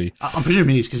check for you. I'm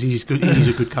presuming he is because he's good. He's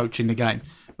a good coach in the game,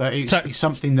 but it's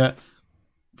something that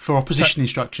for opposition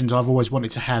instructions, I've always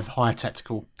wanted to have higher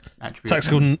tactical attributes.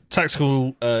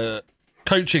 Tactical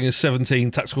coaching is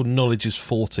 17. Tactical knowledge is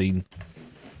 14.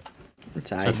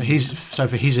 So for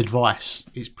his advice,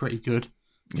 it's pretty good.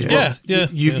 Yeah.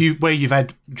 You where you've had.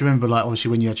 Do you remember, like, obviously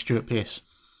when you had Stuart Pearce?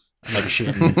 Maybe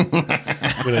shit.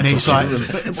 And he's like,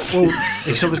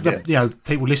 it's obviously,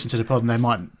 people listen to the pod and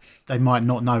they might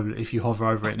not know if you hover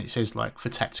over it and it says like for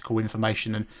tactical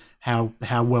information and how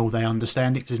well they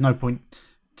understand it. 'Cause there's no point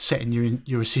setting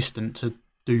your assistant to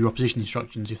do your opposition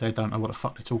instructions if they don't know what the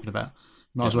fuck they're talking about.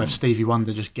 You might as well have Stevie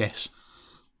Wonder just guess.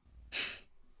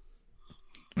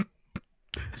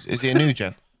 Is he a new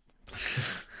gen?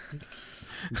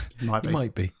 Might be.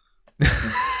 be.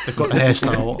 They've got the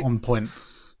hairstyle on point.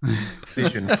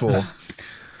 Vision 4.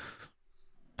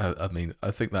 I mean,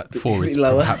 I think that 4 is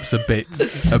Lower. perhaps a bit.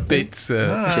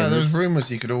 Those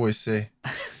rumours you could always see.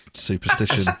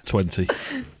 Superstition 20.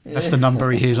 That's the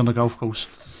number he hears on the golf course.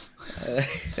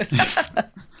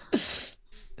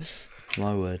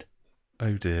 My word.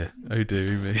 Oh dear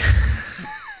me.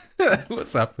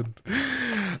 What's happened?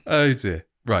 Oh dear.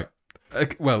 Right.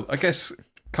 Well, I guess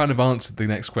kind of answered the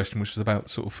next question, which was about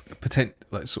sort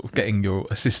of getting your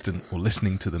assistant or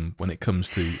listening to them when it comes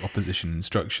to opposition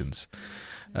instructions.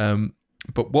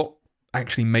 But what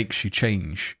actually makes you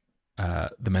change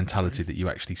the mentality that you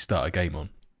actually start a game on?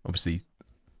 Obviously,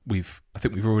 I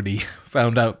think we've already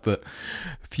found out that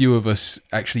few of us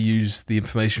actually use the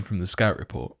information from the scout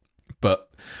report. But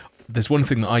there's one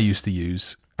thing that I used to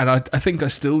use, and I think I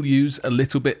still use a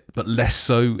little bit, but less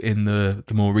so in the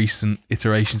more recent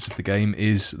iterations of the game,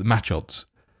 is the match odds.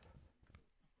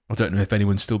 I don't know if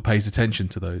anyone still pays attention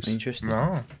to those. Interesting.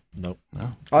 No. Nope.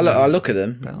 No. I look at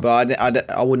them, but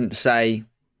I wouldn't say.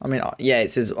 I mean, yeah, it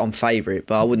says on favourite,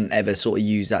 but I wouldn't ever sort of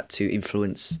use that to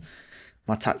influence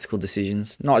my tactical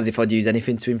decisions. Not as if I'd use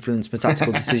anything to influence my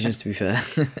tactical decisions, to be fair.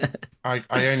 I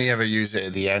only ever use it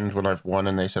at the end when I've won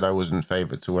and they said I wasn't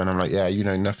favoured to win. I'm like, yeah, you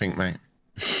know nothing, mate.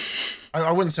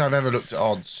 I wouldn't say I've ever looked at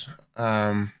odds.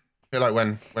 I feel like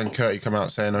when Curty come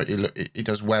out saying he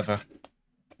does weather.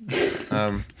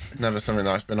 Never something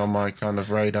that's been on my kind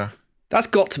of radar. That's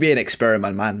got to be an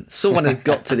experiment, man. Someone has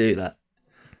got to do that.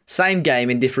 Same game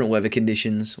in different weather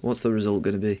conditions. What's the result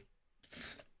going to be?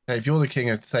 Hey, if you're the king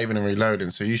of saving and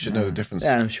reloading, so you should know the difference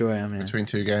Yeah, I'm sure I am. Yeah. between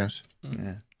two games.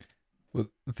 Yeah. Well,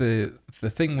 the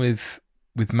thing with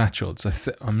match odds,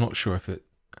 I'm not sure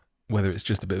whether it's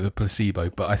just a bit of a placebo,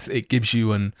 but it gives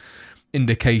you an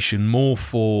indication more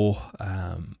for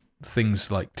things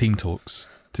like team talks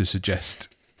to suggest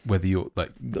whether you're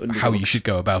like how you should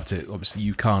go about it. Obviously,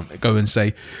 you can't go and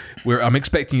say, "I'm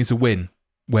expecting you to win,"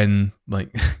 when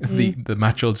like the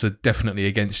match odds are definitely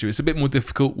against you. It's a bit more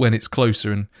difficult when it's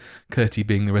closer, and Curty,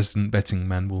 being the resident betting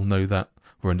man, will know that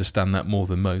or understand that more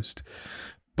than most.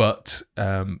 But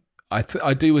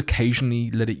I do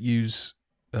occasionally let it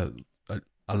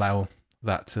allow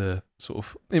that to sort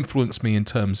of influence me in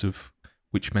terms of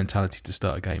which mentality to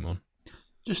start a game on.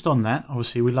 Just on that,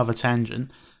 obviously, we love a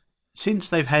tangent. Since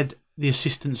they've had the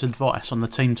assistant's advice on the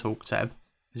Team Talk tab,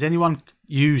 has anyone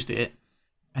used it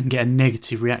and get a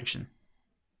negative reaction?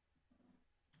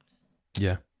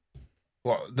 Yeah.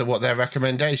 What their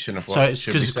recommendation of what so it's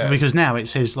should be said? Because now it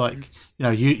says like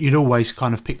you'd always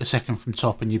kind of pick the second from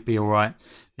top and you'd be all right,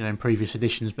 in previous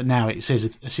editions. But now it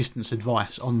says assistant's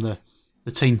advice on the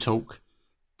Team Talk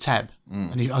tab,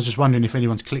 and I was just wondering if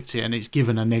anyone's clicked it and it's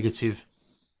given a negative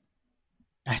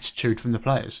attitude from the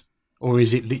players. Or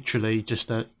is it literally just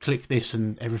a click this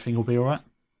and everything will be all right?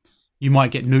 You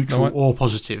might get neutral or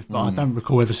positive, but I don't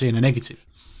recall ever seeing a negative.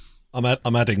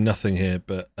 I'm adding nothing here,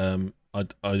 but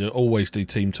I always do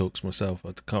team talks myself.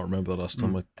 I can't remember the last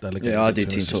time I delegated. Yeah, I do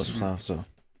team talks myself. So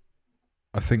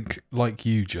I think, like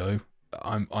you, Joe,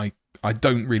 I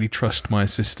don't really trust my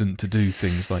assistant to do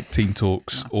things like team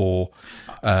talks or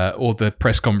the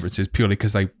press conferences purely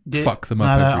because they fuck them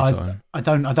up every time. I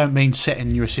don't mean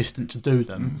setting your assistant to do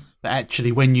them, but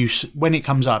actually when it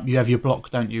comes up, you have your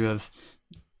block, don't you? Of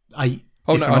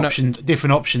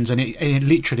different options, and it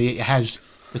literally has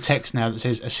the text now that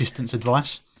says assistant's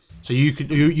advice. So you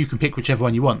can pick whichever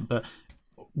one you want, but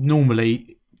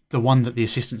normally the one that the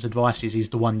assistant's advice is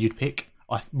the one you'd pick.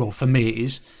 Well, for me it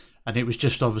is. And it was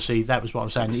just obviously that was what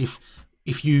I'm saying.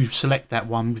 If you select that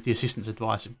one with the assistant's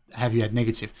advice, have you had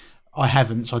negative? I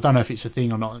haven't, so I don't know if it's a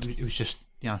thing or not. It was just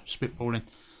spitballing,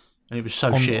 and it was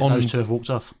so shit. Those two have walked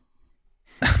off.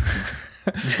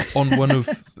 on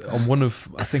one of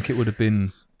I think it would have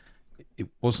been, it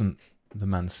wasn't the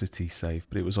Man City save,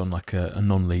 but it was on like a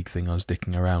non-league thing I was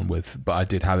dicking around with, but I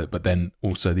did have it, but then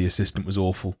also the assistant was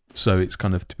awful, so it's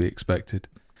kind of to be expected.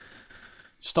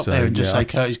 Stop there and just say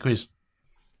Curtis quiz.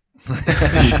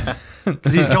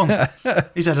 Because he's gone.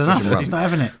 He's had enough. He's not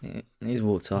having it. He's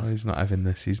walked off. Oh, he's not having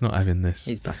this. He's not having this.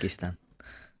 He's Pakistan.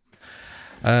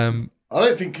 I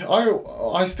don't think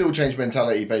I still change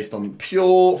mentality based on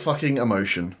pure fucking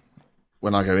emotion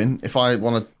when I go in. If I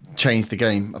want to change the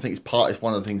game, I think it's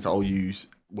one of the things that I'll use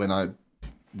when I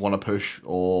want to push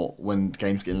or when the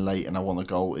game's getting late and I want a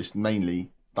goal. It's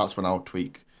mainly that's when I'll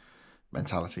tweak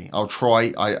mentality. I'll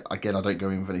try. I don't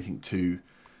go in with anything too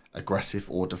aggressive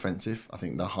or defensive. I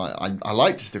think I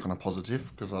like to stick on a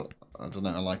positive because I don't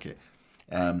know, I like it.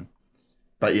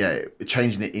 But yeah,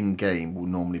 changing it in game will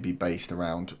normally be based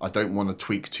around. I don't want to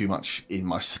tweak too much in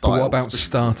my style. But what about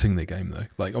starting the game though?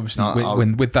 Like obviously,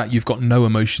 when with that you've got no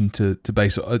emotion to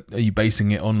base. Are you basing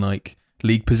it on like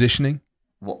league positioning,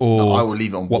 I will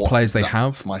leave it on what players they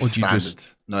have? My or do standard. you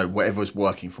just... No, whatever is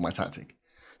working for my tactic.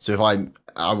 So if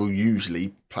I will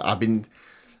usually. I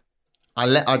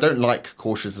don't like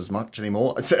cautious as much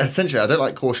anymore. Essentially, I don't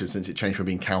like cautious since it changed from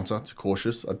being counter to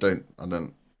cautious. I don't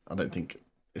think.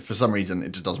 For some reason,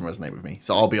 it just doesn't resonate with me.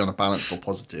 So I'll be on a balanced or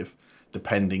positive,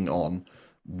 depending on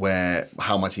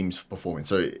how my team's performing.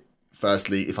 So,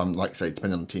 firstly, if I'm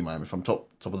depending on the team I am, if I'm top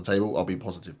of the table, I'll be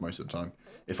positive most of the time.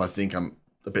 If I think I'm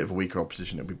a bit of a weaker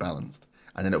opposition, it'll be balanced,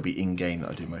 and then it'll be in game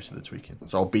that I do most of the tweaking.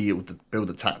 So I'll be able to build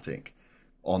a tactic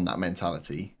on that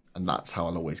mentality, and that's how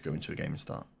I'll always go into a game and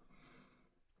start.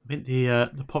 I think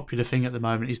the popular thing at the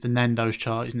moment is the Nando's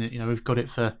chart, isn't it? We've got it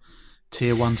for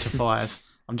tier 1 to 5.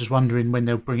 I'm just wondering when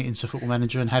they'll bring it into Football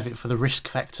Manager and have it for the risk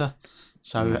factor.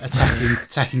 So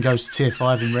attacking goes to tier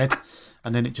 5 in red,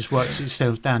 and then it just works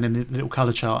itself down in the little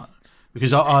colour chart.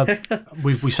 Because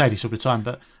we say this all the time,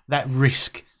 but that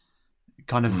risk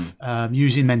kind of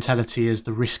using mentality as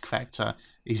the risk factor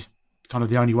is kind of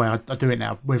the only way I do it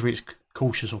now. Whether it's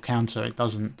cautious or counter, it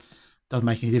doesn't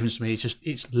make any difference to me.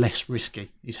 It's less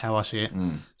risky is how I see it.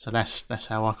 So that's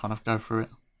how I kind of go through it.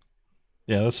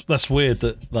 Yeah, that's weird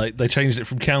that like they changed it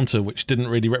from counter, which didn't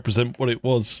really represent what it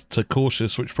was, to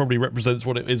cautious, which probably represents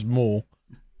what it is more.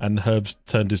 And Herb's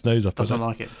turned his nose up. Doesn't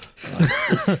like it.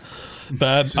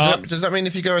 But does that mean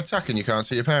if you go attacking, you can't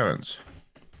see your parents?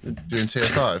 Doing tier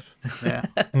 5? Yeah.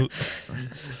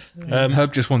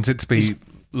 Herb just wants it to be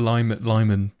lime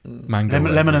and mango.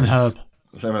 Lemon and herb.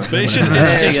 But it's just,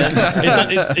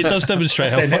 it does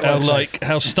demonstrate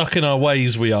how stuck in our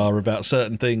ways we are about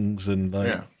certain things, and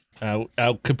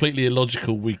how completely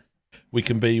illogical we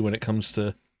can be when it comes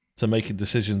to making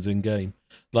decisions in game.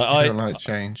 I don't like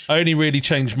change. I only really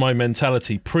change my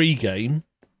mentality pre-game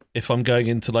if I'm going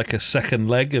into like a second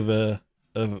leg of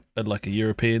like a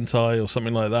European tie or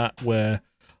something like that, where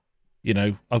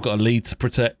I've got a lead to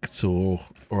protect or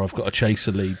I've got to chase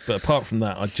a lead. But apart from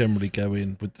that, I generally go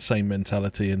in with the same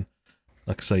mentality and,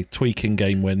 like I say, tweaking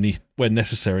game when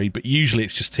necessary. But usually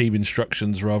it's just team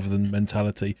instructions rather than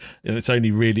mentality. And I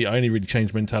only really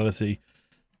change mentality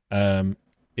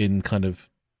in kind of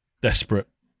desperate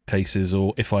cases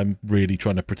or if I'm really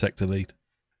trying to protect a lead.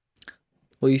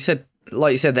 Well,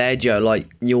 like you said there, Joe, like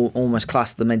you'll almost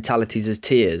class the mentalities as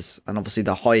tiers, and obviously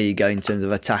the higher you go in terms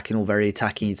of attacking or very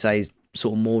attacking, you'd say is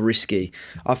sort of more risky.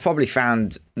 I've probably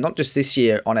found, not just this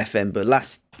year on FM, but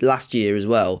last year as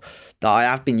well, that I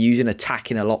have been using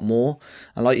attacking a lot more.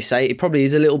 And like you say, it probably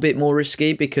is a little bit more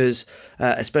risky because,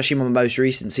 especially in my most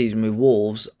recent season with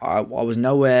Wolves, I was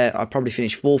nowhere. I probably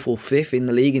finished 4th or 5th in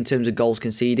the league in terms of goals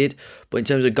conceded, but in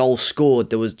terms of goals scored,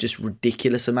 there was just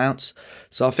ridiculous amounts.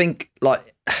 So I think, like,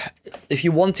 if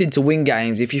you wanted to win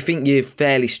games, if you think you're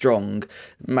fairly strong,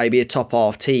 maybe a top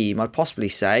half team, I'd possibly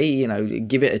say,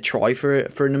 give it a try for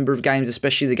a number of games,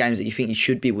 especially the games that you think you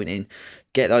should be winning.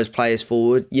 Get those players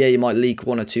forward. Yeah, you might leak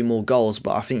 1 or 2 more goals,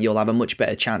 but I think you'll have a much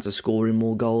better chance of scoring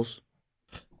more goals.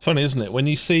 Funny, isn't it? When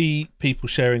you see people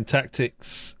sharing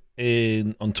tactics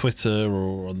on Twitter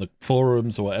or on the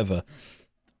forums or whatever,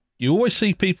 you always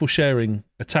see people sharing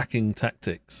attacking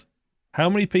tactics. How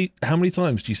many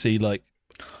times do you see like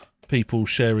people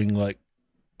sharing like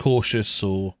cautious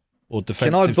or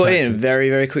defensive tactics? Can I put in very,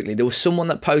 very quickly? There was someone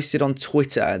that posted on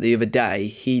Twitter the other day.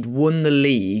 He'd won the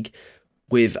league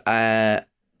with and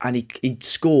he'd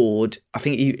scored, I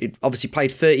think he obviously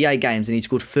played 38 games and he'd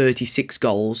scored 36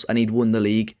 goals and he'd won the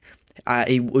league.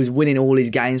 he was winning all his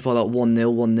games by like 1-0,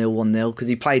 1-0, 1-0 because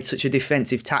he played such a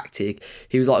defensive tactic.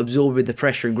 He was like absorbing the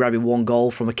pressure and grabbing one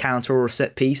goal from a counter or a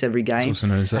set piece every game. It's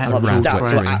also known as And like the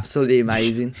stats were absolutely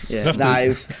amazing. Yeah,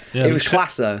 it was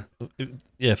class though.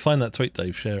 Yeah, find that tweet,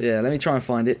 Dave. Share it. Yeah, let me try and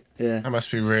find it. Yeah, That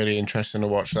must be really interesting to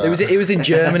watch. That it was in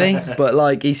Germany, but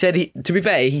like he said, to be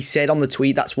fair, he said on the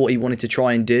tweet that's what he wanted to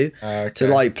try and do to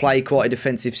like play quite a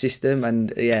defensive system.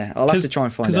 And yeah, I'll have to try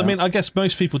and find it. Because I mean, I guess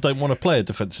most people don't want to play a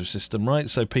defensive system, right?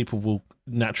 So people will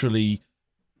naturally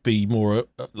be more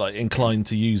like inclined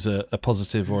to use a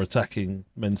positive or attacking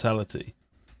mentality.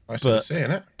 I start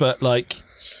seeing it. But like,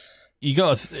 you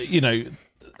got to,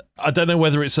 I don't know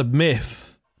whether it's a myth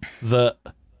that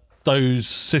those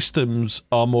systems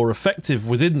are more effective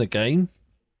within the game,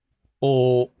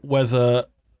 or whether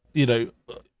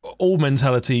all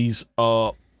mentalities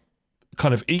are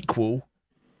kind of equal,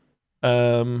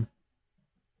 and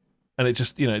it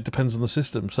just it depends on the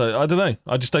system. So I don't know.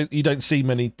 You don't see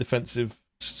many defensive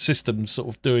systems sort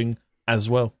of doing as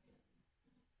well.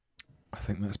 I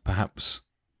think that's perhaps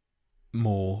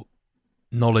more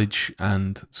knowledge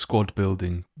and squad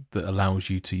building that allows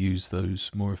you to use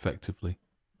those more effectively.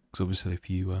 Because obviously, if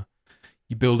you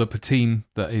build up a team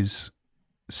that is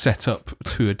set up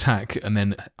to attack and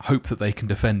then hope that they can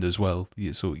defend as well,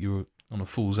 you're on a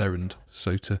fool's errand,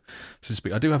 so to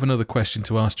speak. I do have another question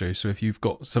to ask, Joe. So if you've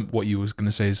got what you was going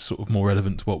to say is sort of more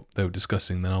relevant to what they were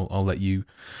discussing, then I'll let you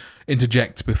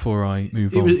interject before I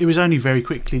move on. It was only very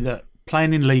quickly that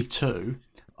playing in League Two,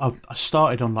 I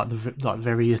started on like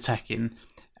very attacking,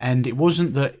 and it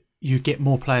wasn't that you get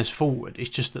more players forward. It's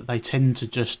just that they tend to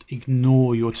just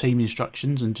ignore your team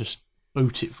instructions and just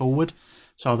boot it forward.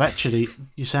 So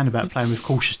you're saying about playing with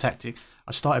cautious tactic.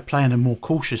 I started playing a more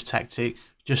cautious tactic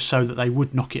just so that they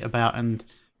would knock it about and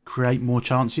create more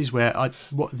chances. Where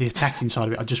the attacking side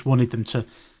of it, I just wanted them to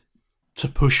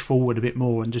push forward a bit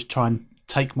more and just try and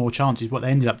take more chances. What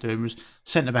they ended up doing was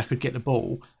centre back would get the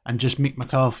ball and just Mick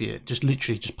McCarthy it, just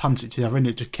literally just punt it to the other end.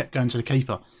 It just kept going to the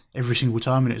keeper every single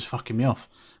time, and it was fucking me off.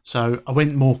 So I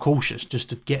went more cautious just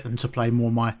to get them to play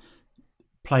more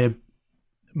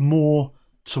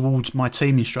towards my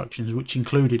team instructions, which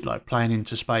included like playing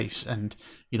into space and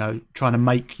trying to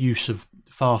make use of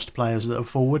fast players that are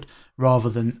forward rather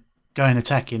than going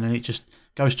attacking, and it just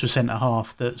goes to a centre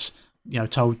half that's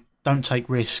told don't take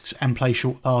risks and play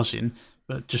short passing,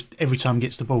 but just every time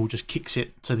gets the ball just kicks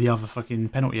it to the other fucking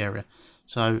penalty area.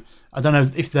 So I don't know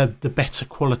if the better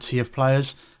quality of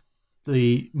players,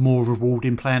 the more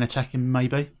rewarding playing attacking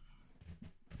maybe.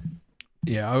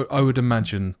 Yeah, I would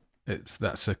imagine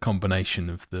that's a combination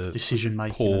of the decision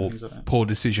making, poor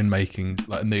decision making,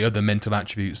 and the other mental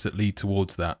attributes that lead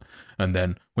towards that. And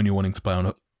then when you're wanting to play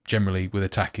on generally with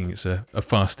attacking, it's a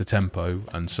faster tempo,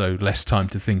 and so less time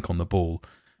to think on the ball,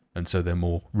 and so they're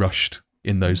more rushed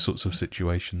in those sorts of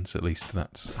situations. At least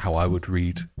that's how I would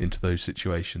read into those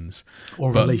situations.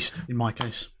 Or released in my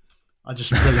case. I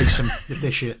just release them if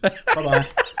they're shit. Bye-bye.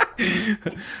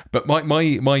 But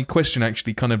my question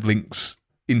actually kind of links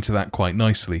into that quite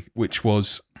nicely, which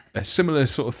was a similar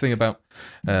sort of thing about,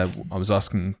 I was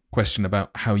asking a question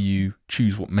about how you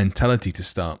choose what mentality to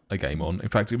start a game on. In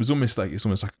fact, it's almost like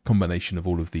a combination of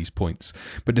all of these points.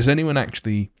 But does anyone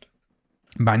actually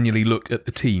manually look at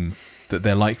the team that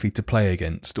they're likely to play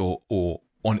against or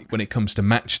when it comes to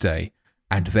match day,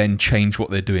 and then change what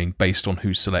they're doing based on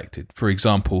who's selected? For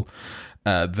example,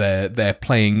 they're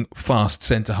playing fast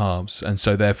centre halves, and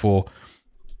so therefore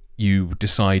you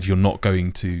decide you're not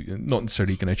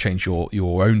necessarily going to change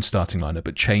your own starting lineup,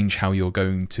 but change how you're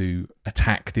going to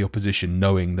attack the opposition,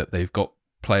 knowing that they've got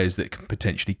players that can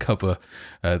potentially cover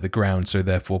the ground, so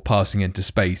therefore passing into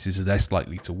space is less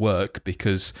likely to work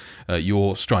because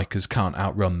your strikers can't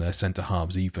outrun their centre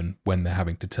halves even when they're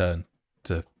having to turn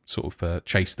to sort of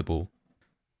chase the ball.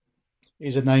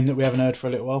 Here's a name that we haven't heard for a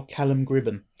little while, Callum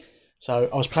Gribben. So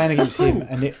I was playing against him,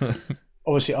 and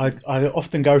obviously I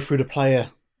often go through the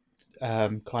player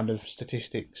kind of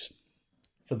statistics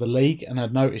for the league, and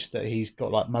I'd noticed that he's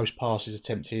got like most passes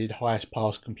attempted, highest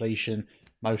pass completion,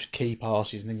 most key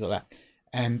passes and things like that.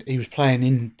 And he was playing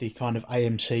in the kind of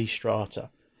AMC strata.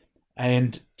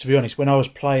 And to be honest, when I was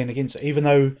playing against, even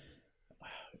though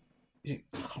I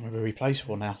can't remember who he plays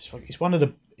for now. It's one of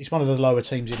the lower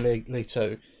teams in League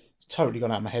Two. It's totally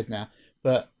gone out of my head now.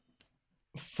 But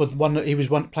for he was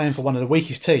playing for one of the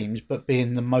weakest teams, but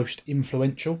being the most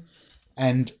influential.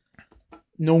 And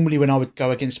normally, when I would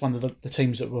go against one of the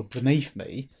teams that were beneath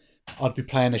me, I'd be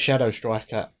playing a shadow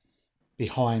striker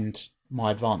behind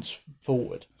my advance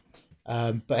forward.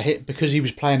 But because he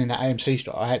was playing in that AMC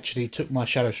strike, I actually took my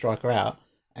shadow striker out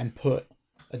and put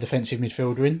a defensive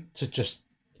midfielder in to just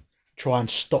try and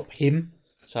stop him.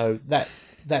 So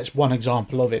that's one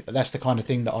example of it, but that's the kind of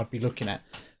thing that I'd be looking at,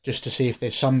 just to see if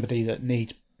there's somebody that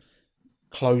needs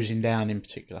closing down in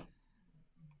particular.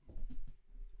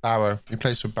 Barrow. He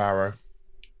plays for Barrow.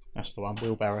 That's the one,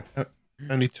 wheelbarrow.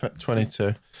 Only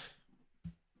 22.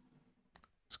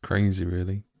 It's crazy,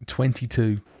 really.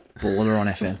 22. Baller on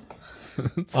FN.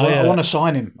 I want to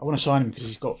sign him. I want to sign him because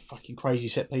he's got fucking crazy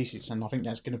set pieces, and I think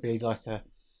that's going to be like a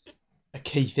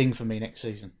key thing for me next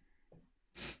season.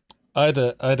 I had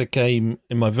a game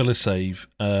in my Villa save,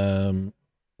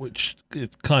 which is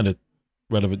kind of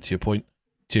relevant to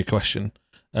your question,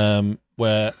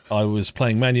 where I was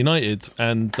playing Man United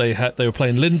and they were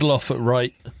playing Lindelof at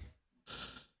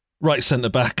right centre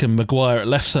back and Maguire at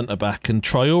left centre back, and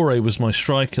Traore was my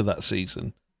striker that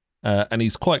season, and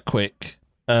he's quite quick,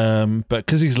 but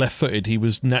because he's left footed, he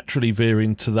was naturally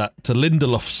veering to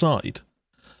Lindelof's side.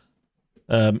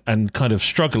 And kind of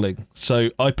struggling. So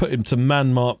I put him to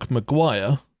man-mark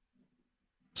Maguire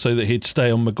so that he'd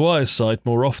stay on Maguire's side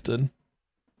more often.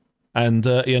 And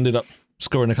he ended up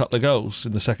scoring a couple of goals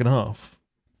in the second half.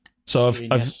 So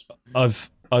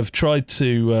I've tried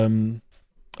to...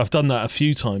 I've done that a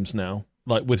few times now,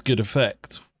 like with good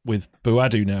effect, with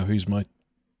Buadu now, who's my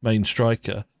main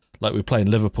striker. Like we were playing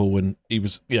Liverpool when he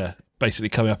was, basically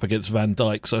coming up against Van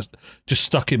Dijk. So I just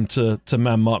stuck him to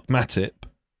man-mark Matip.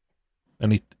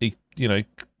 And he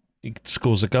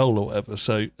scores a goal or whatever.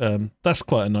 So that's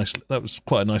quite a nice. That was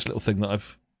quite a nice little thing that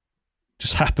I've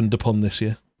just happened upon this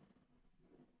year.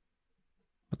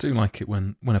 I do like it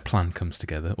when a plan comes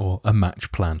together, or a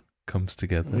match plan comes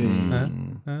together.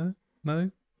 No,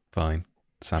 fine.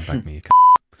 Sandbag me, you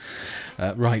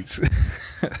right.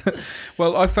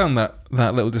 Well, I found that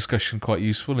little discussion quite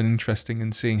useful and interesting,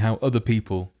 in seeing how other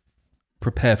people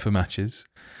prepare for matches.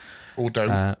 Or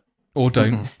don't.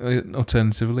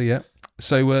 Alternatively, yeah.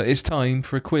 So it's time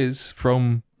for a quiz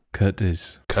from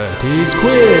Curtis. Curtis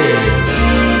Quiz!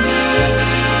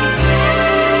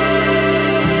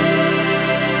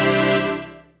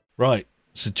 Right,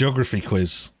 it's a geography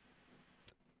quiz.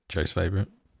 Joe's favourite.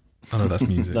 Oh no, that's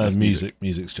music. No, music.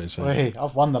 Music's Joe's favourite. Hey,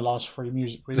 I've won the last 3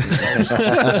 music quizzes.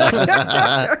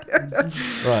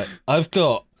 Right, I've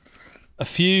got a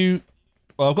few...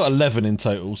 Well, I've got 11 in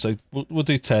total, so we'll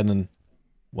do 10 and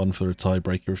one for a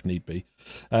tiebreaker if need be.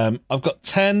 I've got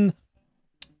 10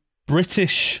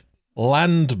 British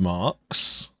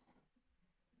landmarks,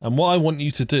 and what I want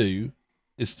you to do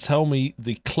is tell me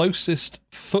the closest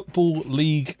football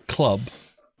league club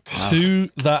to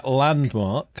that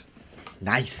landmark.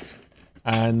 Nice.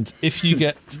 And if you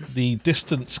get the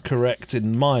distance correct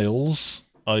in miles,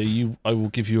 I will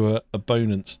give you a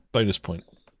bonus point.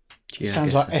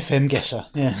 Sounds like FM Guesser.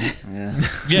 Yeah.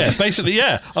 Yeah, basically,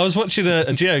 yeah. I was watching a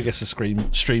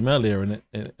GeoGuessr stream earlier, and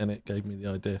it gave me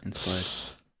the idea.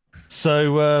 Inspired.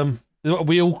 So, are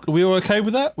we all okay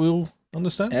with that? We all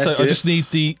understand. Yeah, so I just need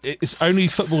it's only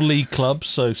football league clubs.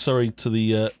 So sorry to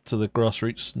the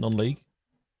grassroots non-league.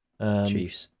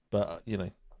 Chiefs. But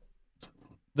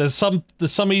there's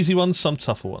some easy ones, some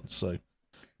tougher ones. So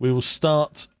we will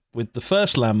start with the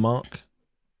first landmark,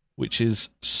 which is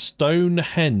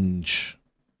Stonehenge.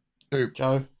 Dupe.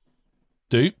 Joe.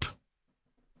 Dupe.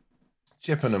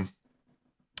 Chippenham.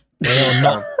 They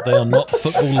are not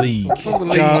football league.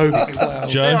 Joe.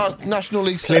 They are National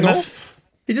League Plymouth.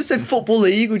 He just said Football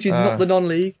League, which is not the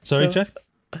non-league. Sorry, Jack?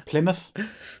 Plymouth.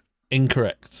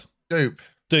 Incorrect.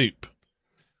 Dupe.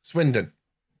 Swindon.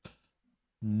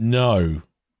 No.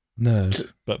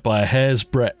 Nerd. But by a hair's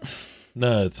breadth.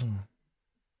 Nerd.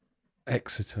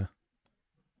 Exeter.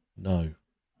 No.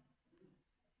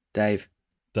 Dave.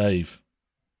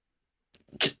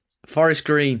 Forest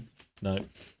Green. No.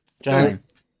 Joe.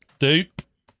 Dupe.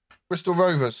 Bristol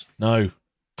Rovers. No.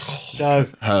 Joe.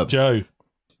 Herb. Joe.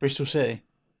 Bristol City.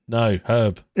 No.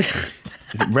 Herb. Is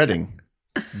it Reading?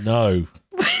 No.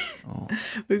 Oh.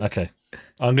 Okay.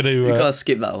 I'm going We to... can't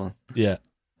skip that one. yeah.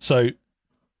 So,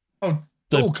 Can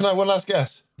I have one last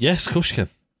guess? yes, of course you can.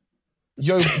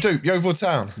 Dupe. Yeovil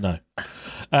Town. No.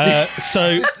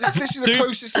 So, This is the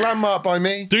closest landmark by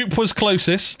me. Dupe was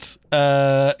closest.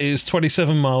 Is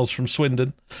 27 miles from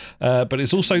Swindon, but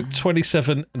it's also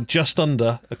 27 and just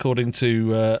under, according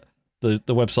to the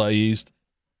website I used,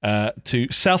 to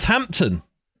Southampton.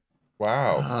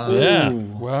 Wow. Yeah.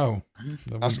 Wow.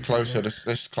 That's closer.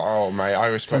 Oh, mate, I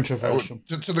respect. Controversial.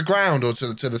 To the ground or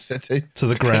to the city? To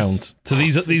the ground. To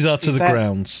these are to Is the that-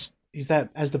 grounds. Is that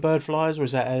as the bird flies, or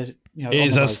is that as It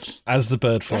is as the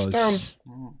bird flies. That's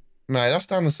down. Mate, that's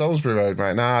down the Salisbury Road,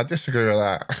 mate. Nah, I disagree with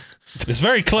that. It's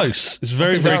very close. It's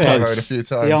very I've very been down that road a close. few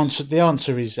times. The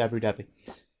answer is Abu Dhabi.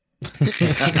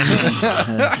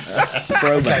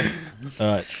 Throwback. All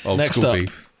right. Old Next school up,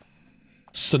 beef.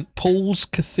 St Paul's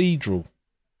Cathedral.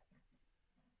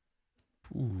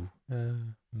 Ooh,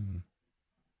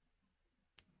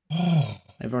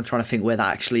 Everyone trying to think where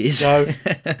that actually is. Joe,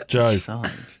 Joe. Side.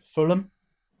 Fulham,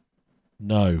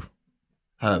 No.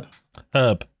 Herb.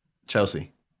 Herb.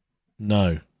 Chelsea.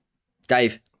 No.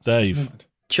 Dave. Dave.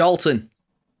 Charlton.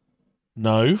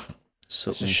 No. it's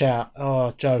a Sutton. shout.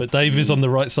 Oh, Joe. But Dave is on the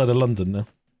right side of London now.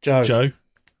 Joe. Joe.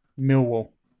 Millwall.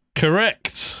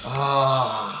 Correct.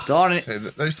 Darn it. So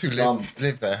those two Scum.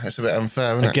 live there. It's a bit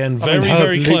unfair, isn't it? Again, I mean, very, Herb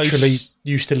very literally close.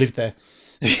 used to live there.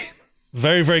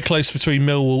 Very, very close between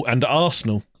Millwall and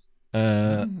Arsenal.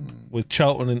 With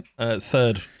Charlton in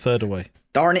third away.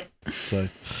 Darn it. So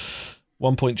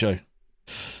 1 point, Joe.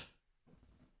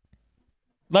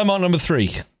 Landmark number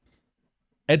 3.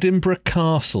 Edinburgh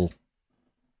Castle.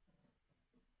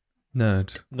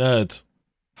 Nerd.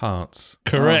 Hearts.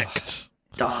 Correct.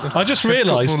 Darn. I just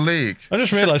realised. Football League. I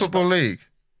just realised. Football League.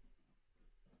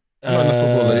 Not in the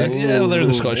Football League. Yeah, well, they're in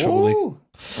the Scottish Football League. Ooh.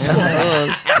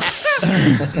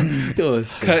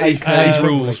 Kay's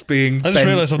rules being. I just bent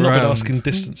realised I've not been round. asking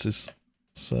distances.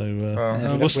 So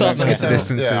Well, we'll start let's now. get the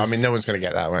distances. Yeah, I mean, no one's going to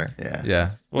get that, right? Yeah.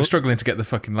 Yeah, we're struggling to get the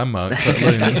fucking landmarks. let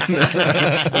alone-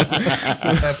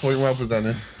 Fair point, well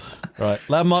presented. Right,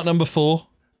 landmark number 4.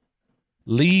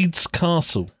 Leeds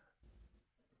Castle.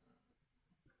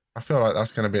 I feel like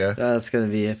that's going to be a. That's going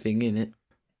to be a thing, isn't it?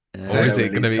 Or is it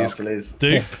going to be?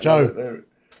 Duke. Joe.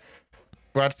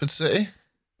 Bradford City.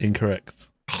 Incorrect.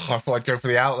 I thought I'd go for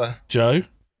the out there. Joe.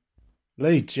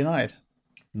 Leeds United.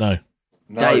 No.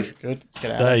 No. Dave. Good. Let's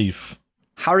get it out. Dave.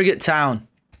 Harrogate Town.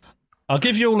 I'll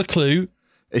give you all a clue.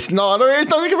 It's not. No, it's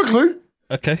not. Give a clue.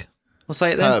 Okay. We'll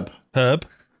say it then. Herb. Herb.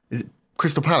 Is it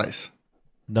Crystal Palace?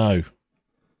 No.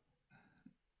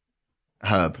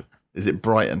 Herb. Is it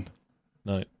Brighton?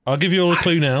 No. I'll give you all a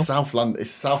clue now. South London.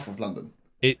 It's south of London.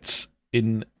 It's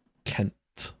in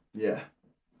Kent. Yeah.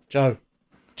 Joe.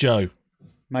 Joe.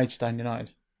 Maidstone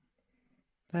United.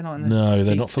 They're not in the No, they're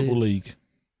League not Two. Football League.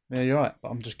 Yeah, you're right, but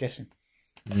I'm just guessing.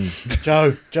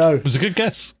 Joe. It was a good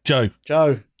guess. Joe.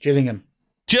 Gillingham.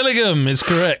 Gillingham is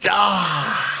correct.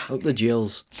 Up the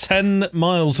Gills. 10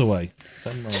 miles away.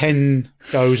 10 miles. 10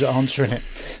 goes at answering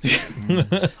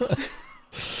it.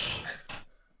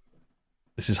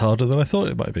 This is harder than I thought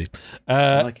it might be.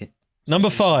 I like it. Number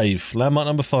 5. Landmark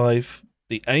number 5.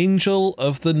 The Angel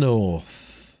of the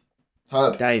North.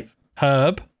 Herb. Dave.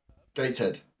 Herb.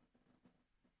 Gateshead.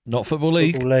 Not Football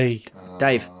League. Football League.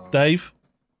 Dave. Dave.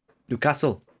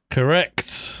 Newcastle.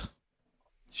 Correct.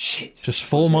 Shit. Just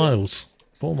 4 miles.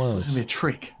 4 miles. It's gonna be a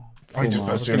trick. I just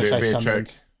I was assumed going to it'd say be a something.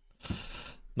 joke.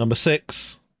 Number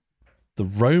 6. The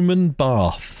Roman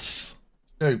Baths.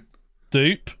 Dupe.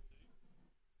 Dupe.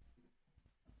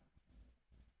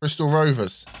 Bristol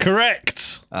Rovers.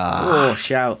 Correct. Oh,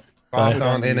 shout. Bath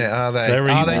aren't in it, are they?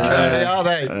 Very- Are they, Curly? Are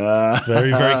they?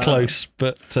 Very, very close,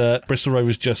 but Bristol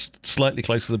Rovers just slightly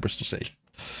closer than Bristol City.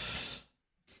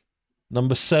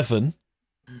 Number 7,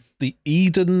 the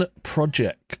Eden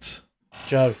Project.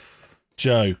 Joe.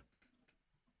 Joe.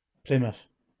 Plymouth.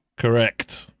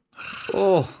 Correct.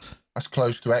 Oh, That's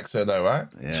close to Exeter, though, right?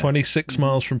 Yeah. 26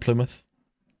 miles from Plymouth.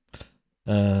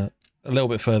 A little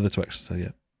bit further to Exeter, yeah.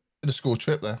 Did a school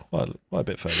trip there. Quite a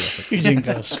bit further, I think. You didn't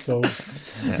go to school.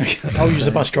 I'll use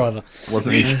the bus driver.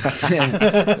 Wasn't easy.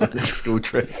 School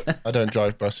trip. I don't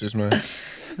drive buses, man.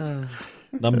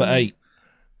 Number 8,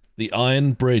 the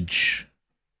Iron Bridge.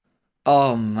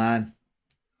 oh man.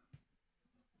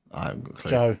 I haven't got a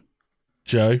clue. Joe.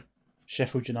 Joe.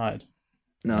 Sheffield United.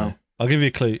 No. I'll give you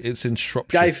a clue. It's in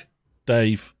Shropshire. Dave.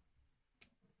 Dave.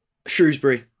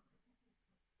 Shrewsbury.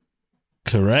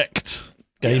 Correct.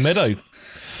 Gay Yes. Meadow.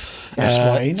 That's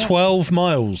right, ain't it? 12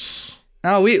 miles.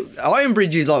 No, Iron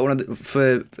Bridge is like one of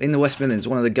in the West Midlands,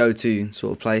 one of the go-to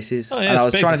sort of places. Oh, yeah, and I it's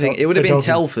was big. trying to think, it would have been For dogging.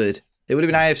 Telford. It would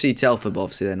have been AFC Telford, but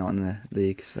obviously they're not in the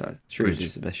league, so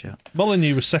Shrewsbury's the best shout.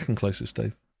 Molyneux was second closest,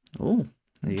 Dave. Oh,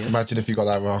 there you go. Imagine if you got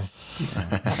that wrong.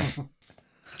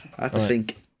 I had to Right.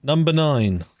 think. Number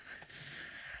 9.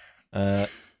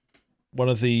 One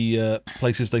of the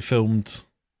places they filmed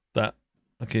that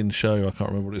fucking show. I can't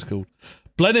remember what it's called.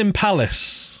 Blenheim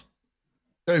Palace.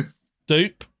 Dupe.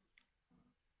 Dupe.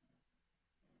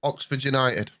 Oxford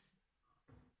United.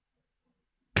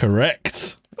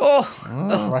 Correct.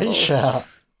 Oh, Great shout.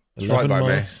 It's right 11 by me.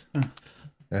 miles.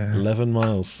 Yeah. 11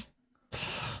 miles.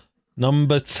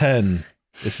 Number 10.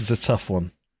 This is a tough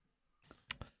one.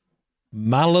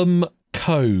 Malham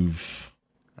Cove.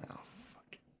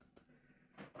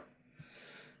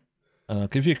 And I'll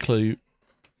give you a clue.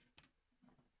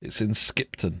 It's in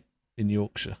Skipton, in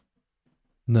Yorkshire.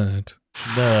 Nerd.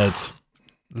 Nerd.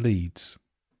 Leeds.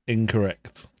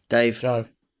 Incorrect. Dave. Joe.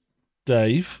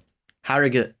 Dave.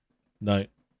 Harrogate. No.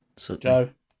 Joe.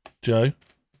 Joe.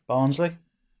 Barnsley.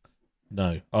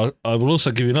 No. I will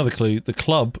also give you another clue. The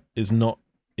club is not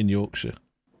in Yorkshire.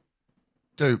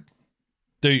 Dupe.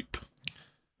 Dupe.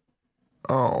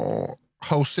 Oh,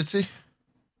 Hull City.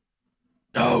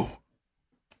 No.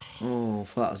 Oh,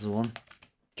 that was the one.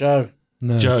 Joe.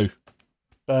 Nerd. Joe.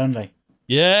 Burnley.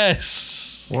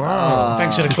 Yes. Wow.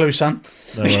 Thanks for the clue, son.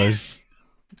 No worries.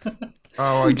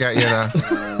 Oh, I get you now.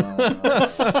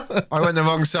 I went the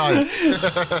wrong side.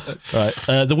 Right.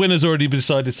 The winner's already been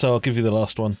decided, so I'll give you the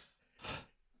last one.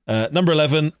 Number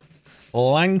 11,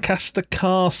 Lancaster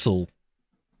Castle.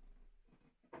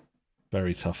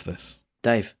 Very tough, this.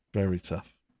 Dave. Very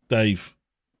tough. Dave.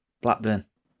 Blackburn.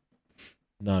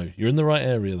 No. You're in the right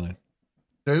area, though.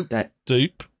 Dupe.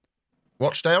 Dupe.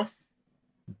 Watchdale.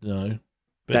 No.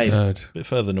 Dave. Nerd. Bit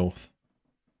further north.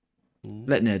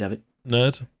 Let Nerd have it.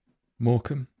 Nerd.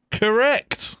 Morecambe.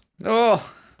 Correct.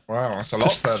 Oh. Wow, that's a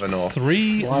lot further north.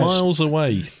 3 Nice. miles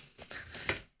away.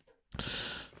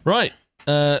 Right.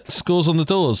 Scores on the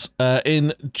doors.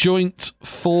 In joint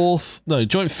fourth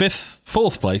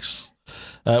place,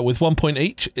 with 1 point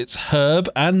each, it's Herb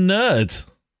and Nerd.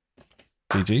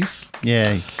 GG's.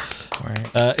 Yay.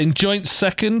 Right. In joint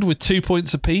second, with 2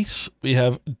 points apiece, we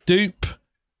have Dupe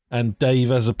and Dave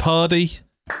Azzopardi.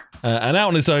 And out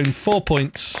on his own, 4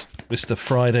 points, Mr.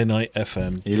 Friday Night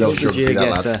FM. He loves What did you geography, that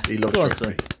get, lad. sir? He loves Go on,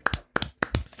 geography.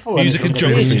 Oh, Music and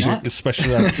anything geography right? is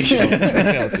specialities.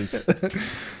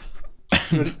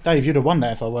 Dave, you'd have won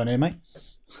that if I weren't here, mate.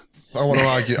 I want to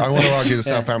argue the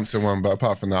Southampton one, but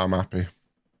apart from that, I'm happy.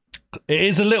 It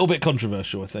is a little bit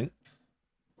controversial, I think.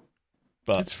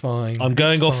 But It's fine. I'm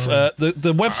going It's off. fine.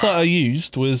 The website I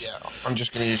used was I'm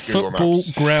just going to use Google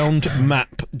Maps.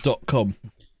 footballgroundmap.com.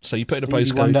 So you put in a Stevie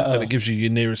postcode Wonder and Earth. it gives you your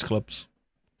nearest clubs.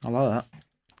 I like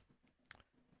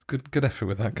that. Good effort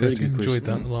with that, Really Curtis. good quiz. Enjoyed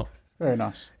that a lot. Very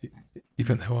nice.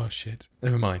 Even though, oh shit.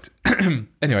 Never mind.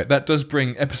 Anyway, that does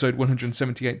bring episode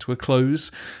 178 to a close.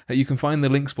 You can find the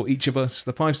links for each of us,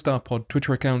 the 5-Star Pod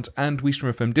Twitter account, and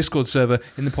WeStream FM Discord server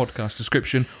in the podcast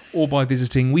description, or by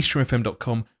visiting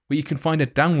WeStreamFM.com, where you can find a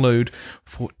download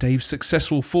for Dave's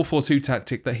successful 4-4-2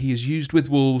 tactic that he has used with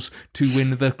Wolves to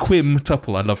win the Quim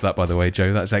Tuple. I love that, by the way,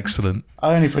 Joe. That's excellent.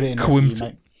 I only put it in there for you,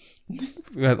 mate.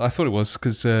 I thought it was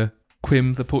because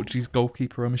Quim, the Portuguese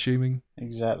goalkeeper, I'm assuming.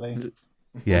 Exactly.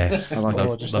 Yes. I like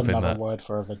Or just loving another that. word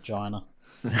for a vagina.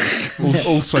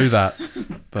 Also that,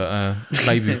 but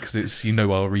maybe because it's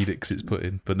I'll read it because it's put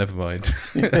in, but never mind.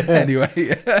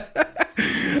 Anyway,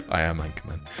 I am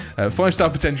Anchorman. 5-Star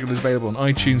Potential is available on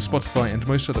iTunes, Spotify, and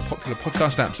most other popular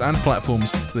podcast apps and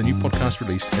platforms, with a new podcast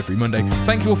released every Monday.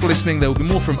 Thank you all for listening. There will be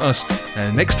more from us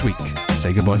next week.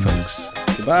 Say goodbye, folks.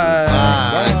 Goodbye.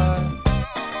 Bye.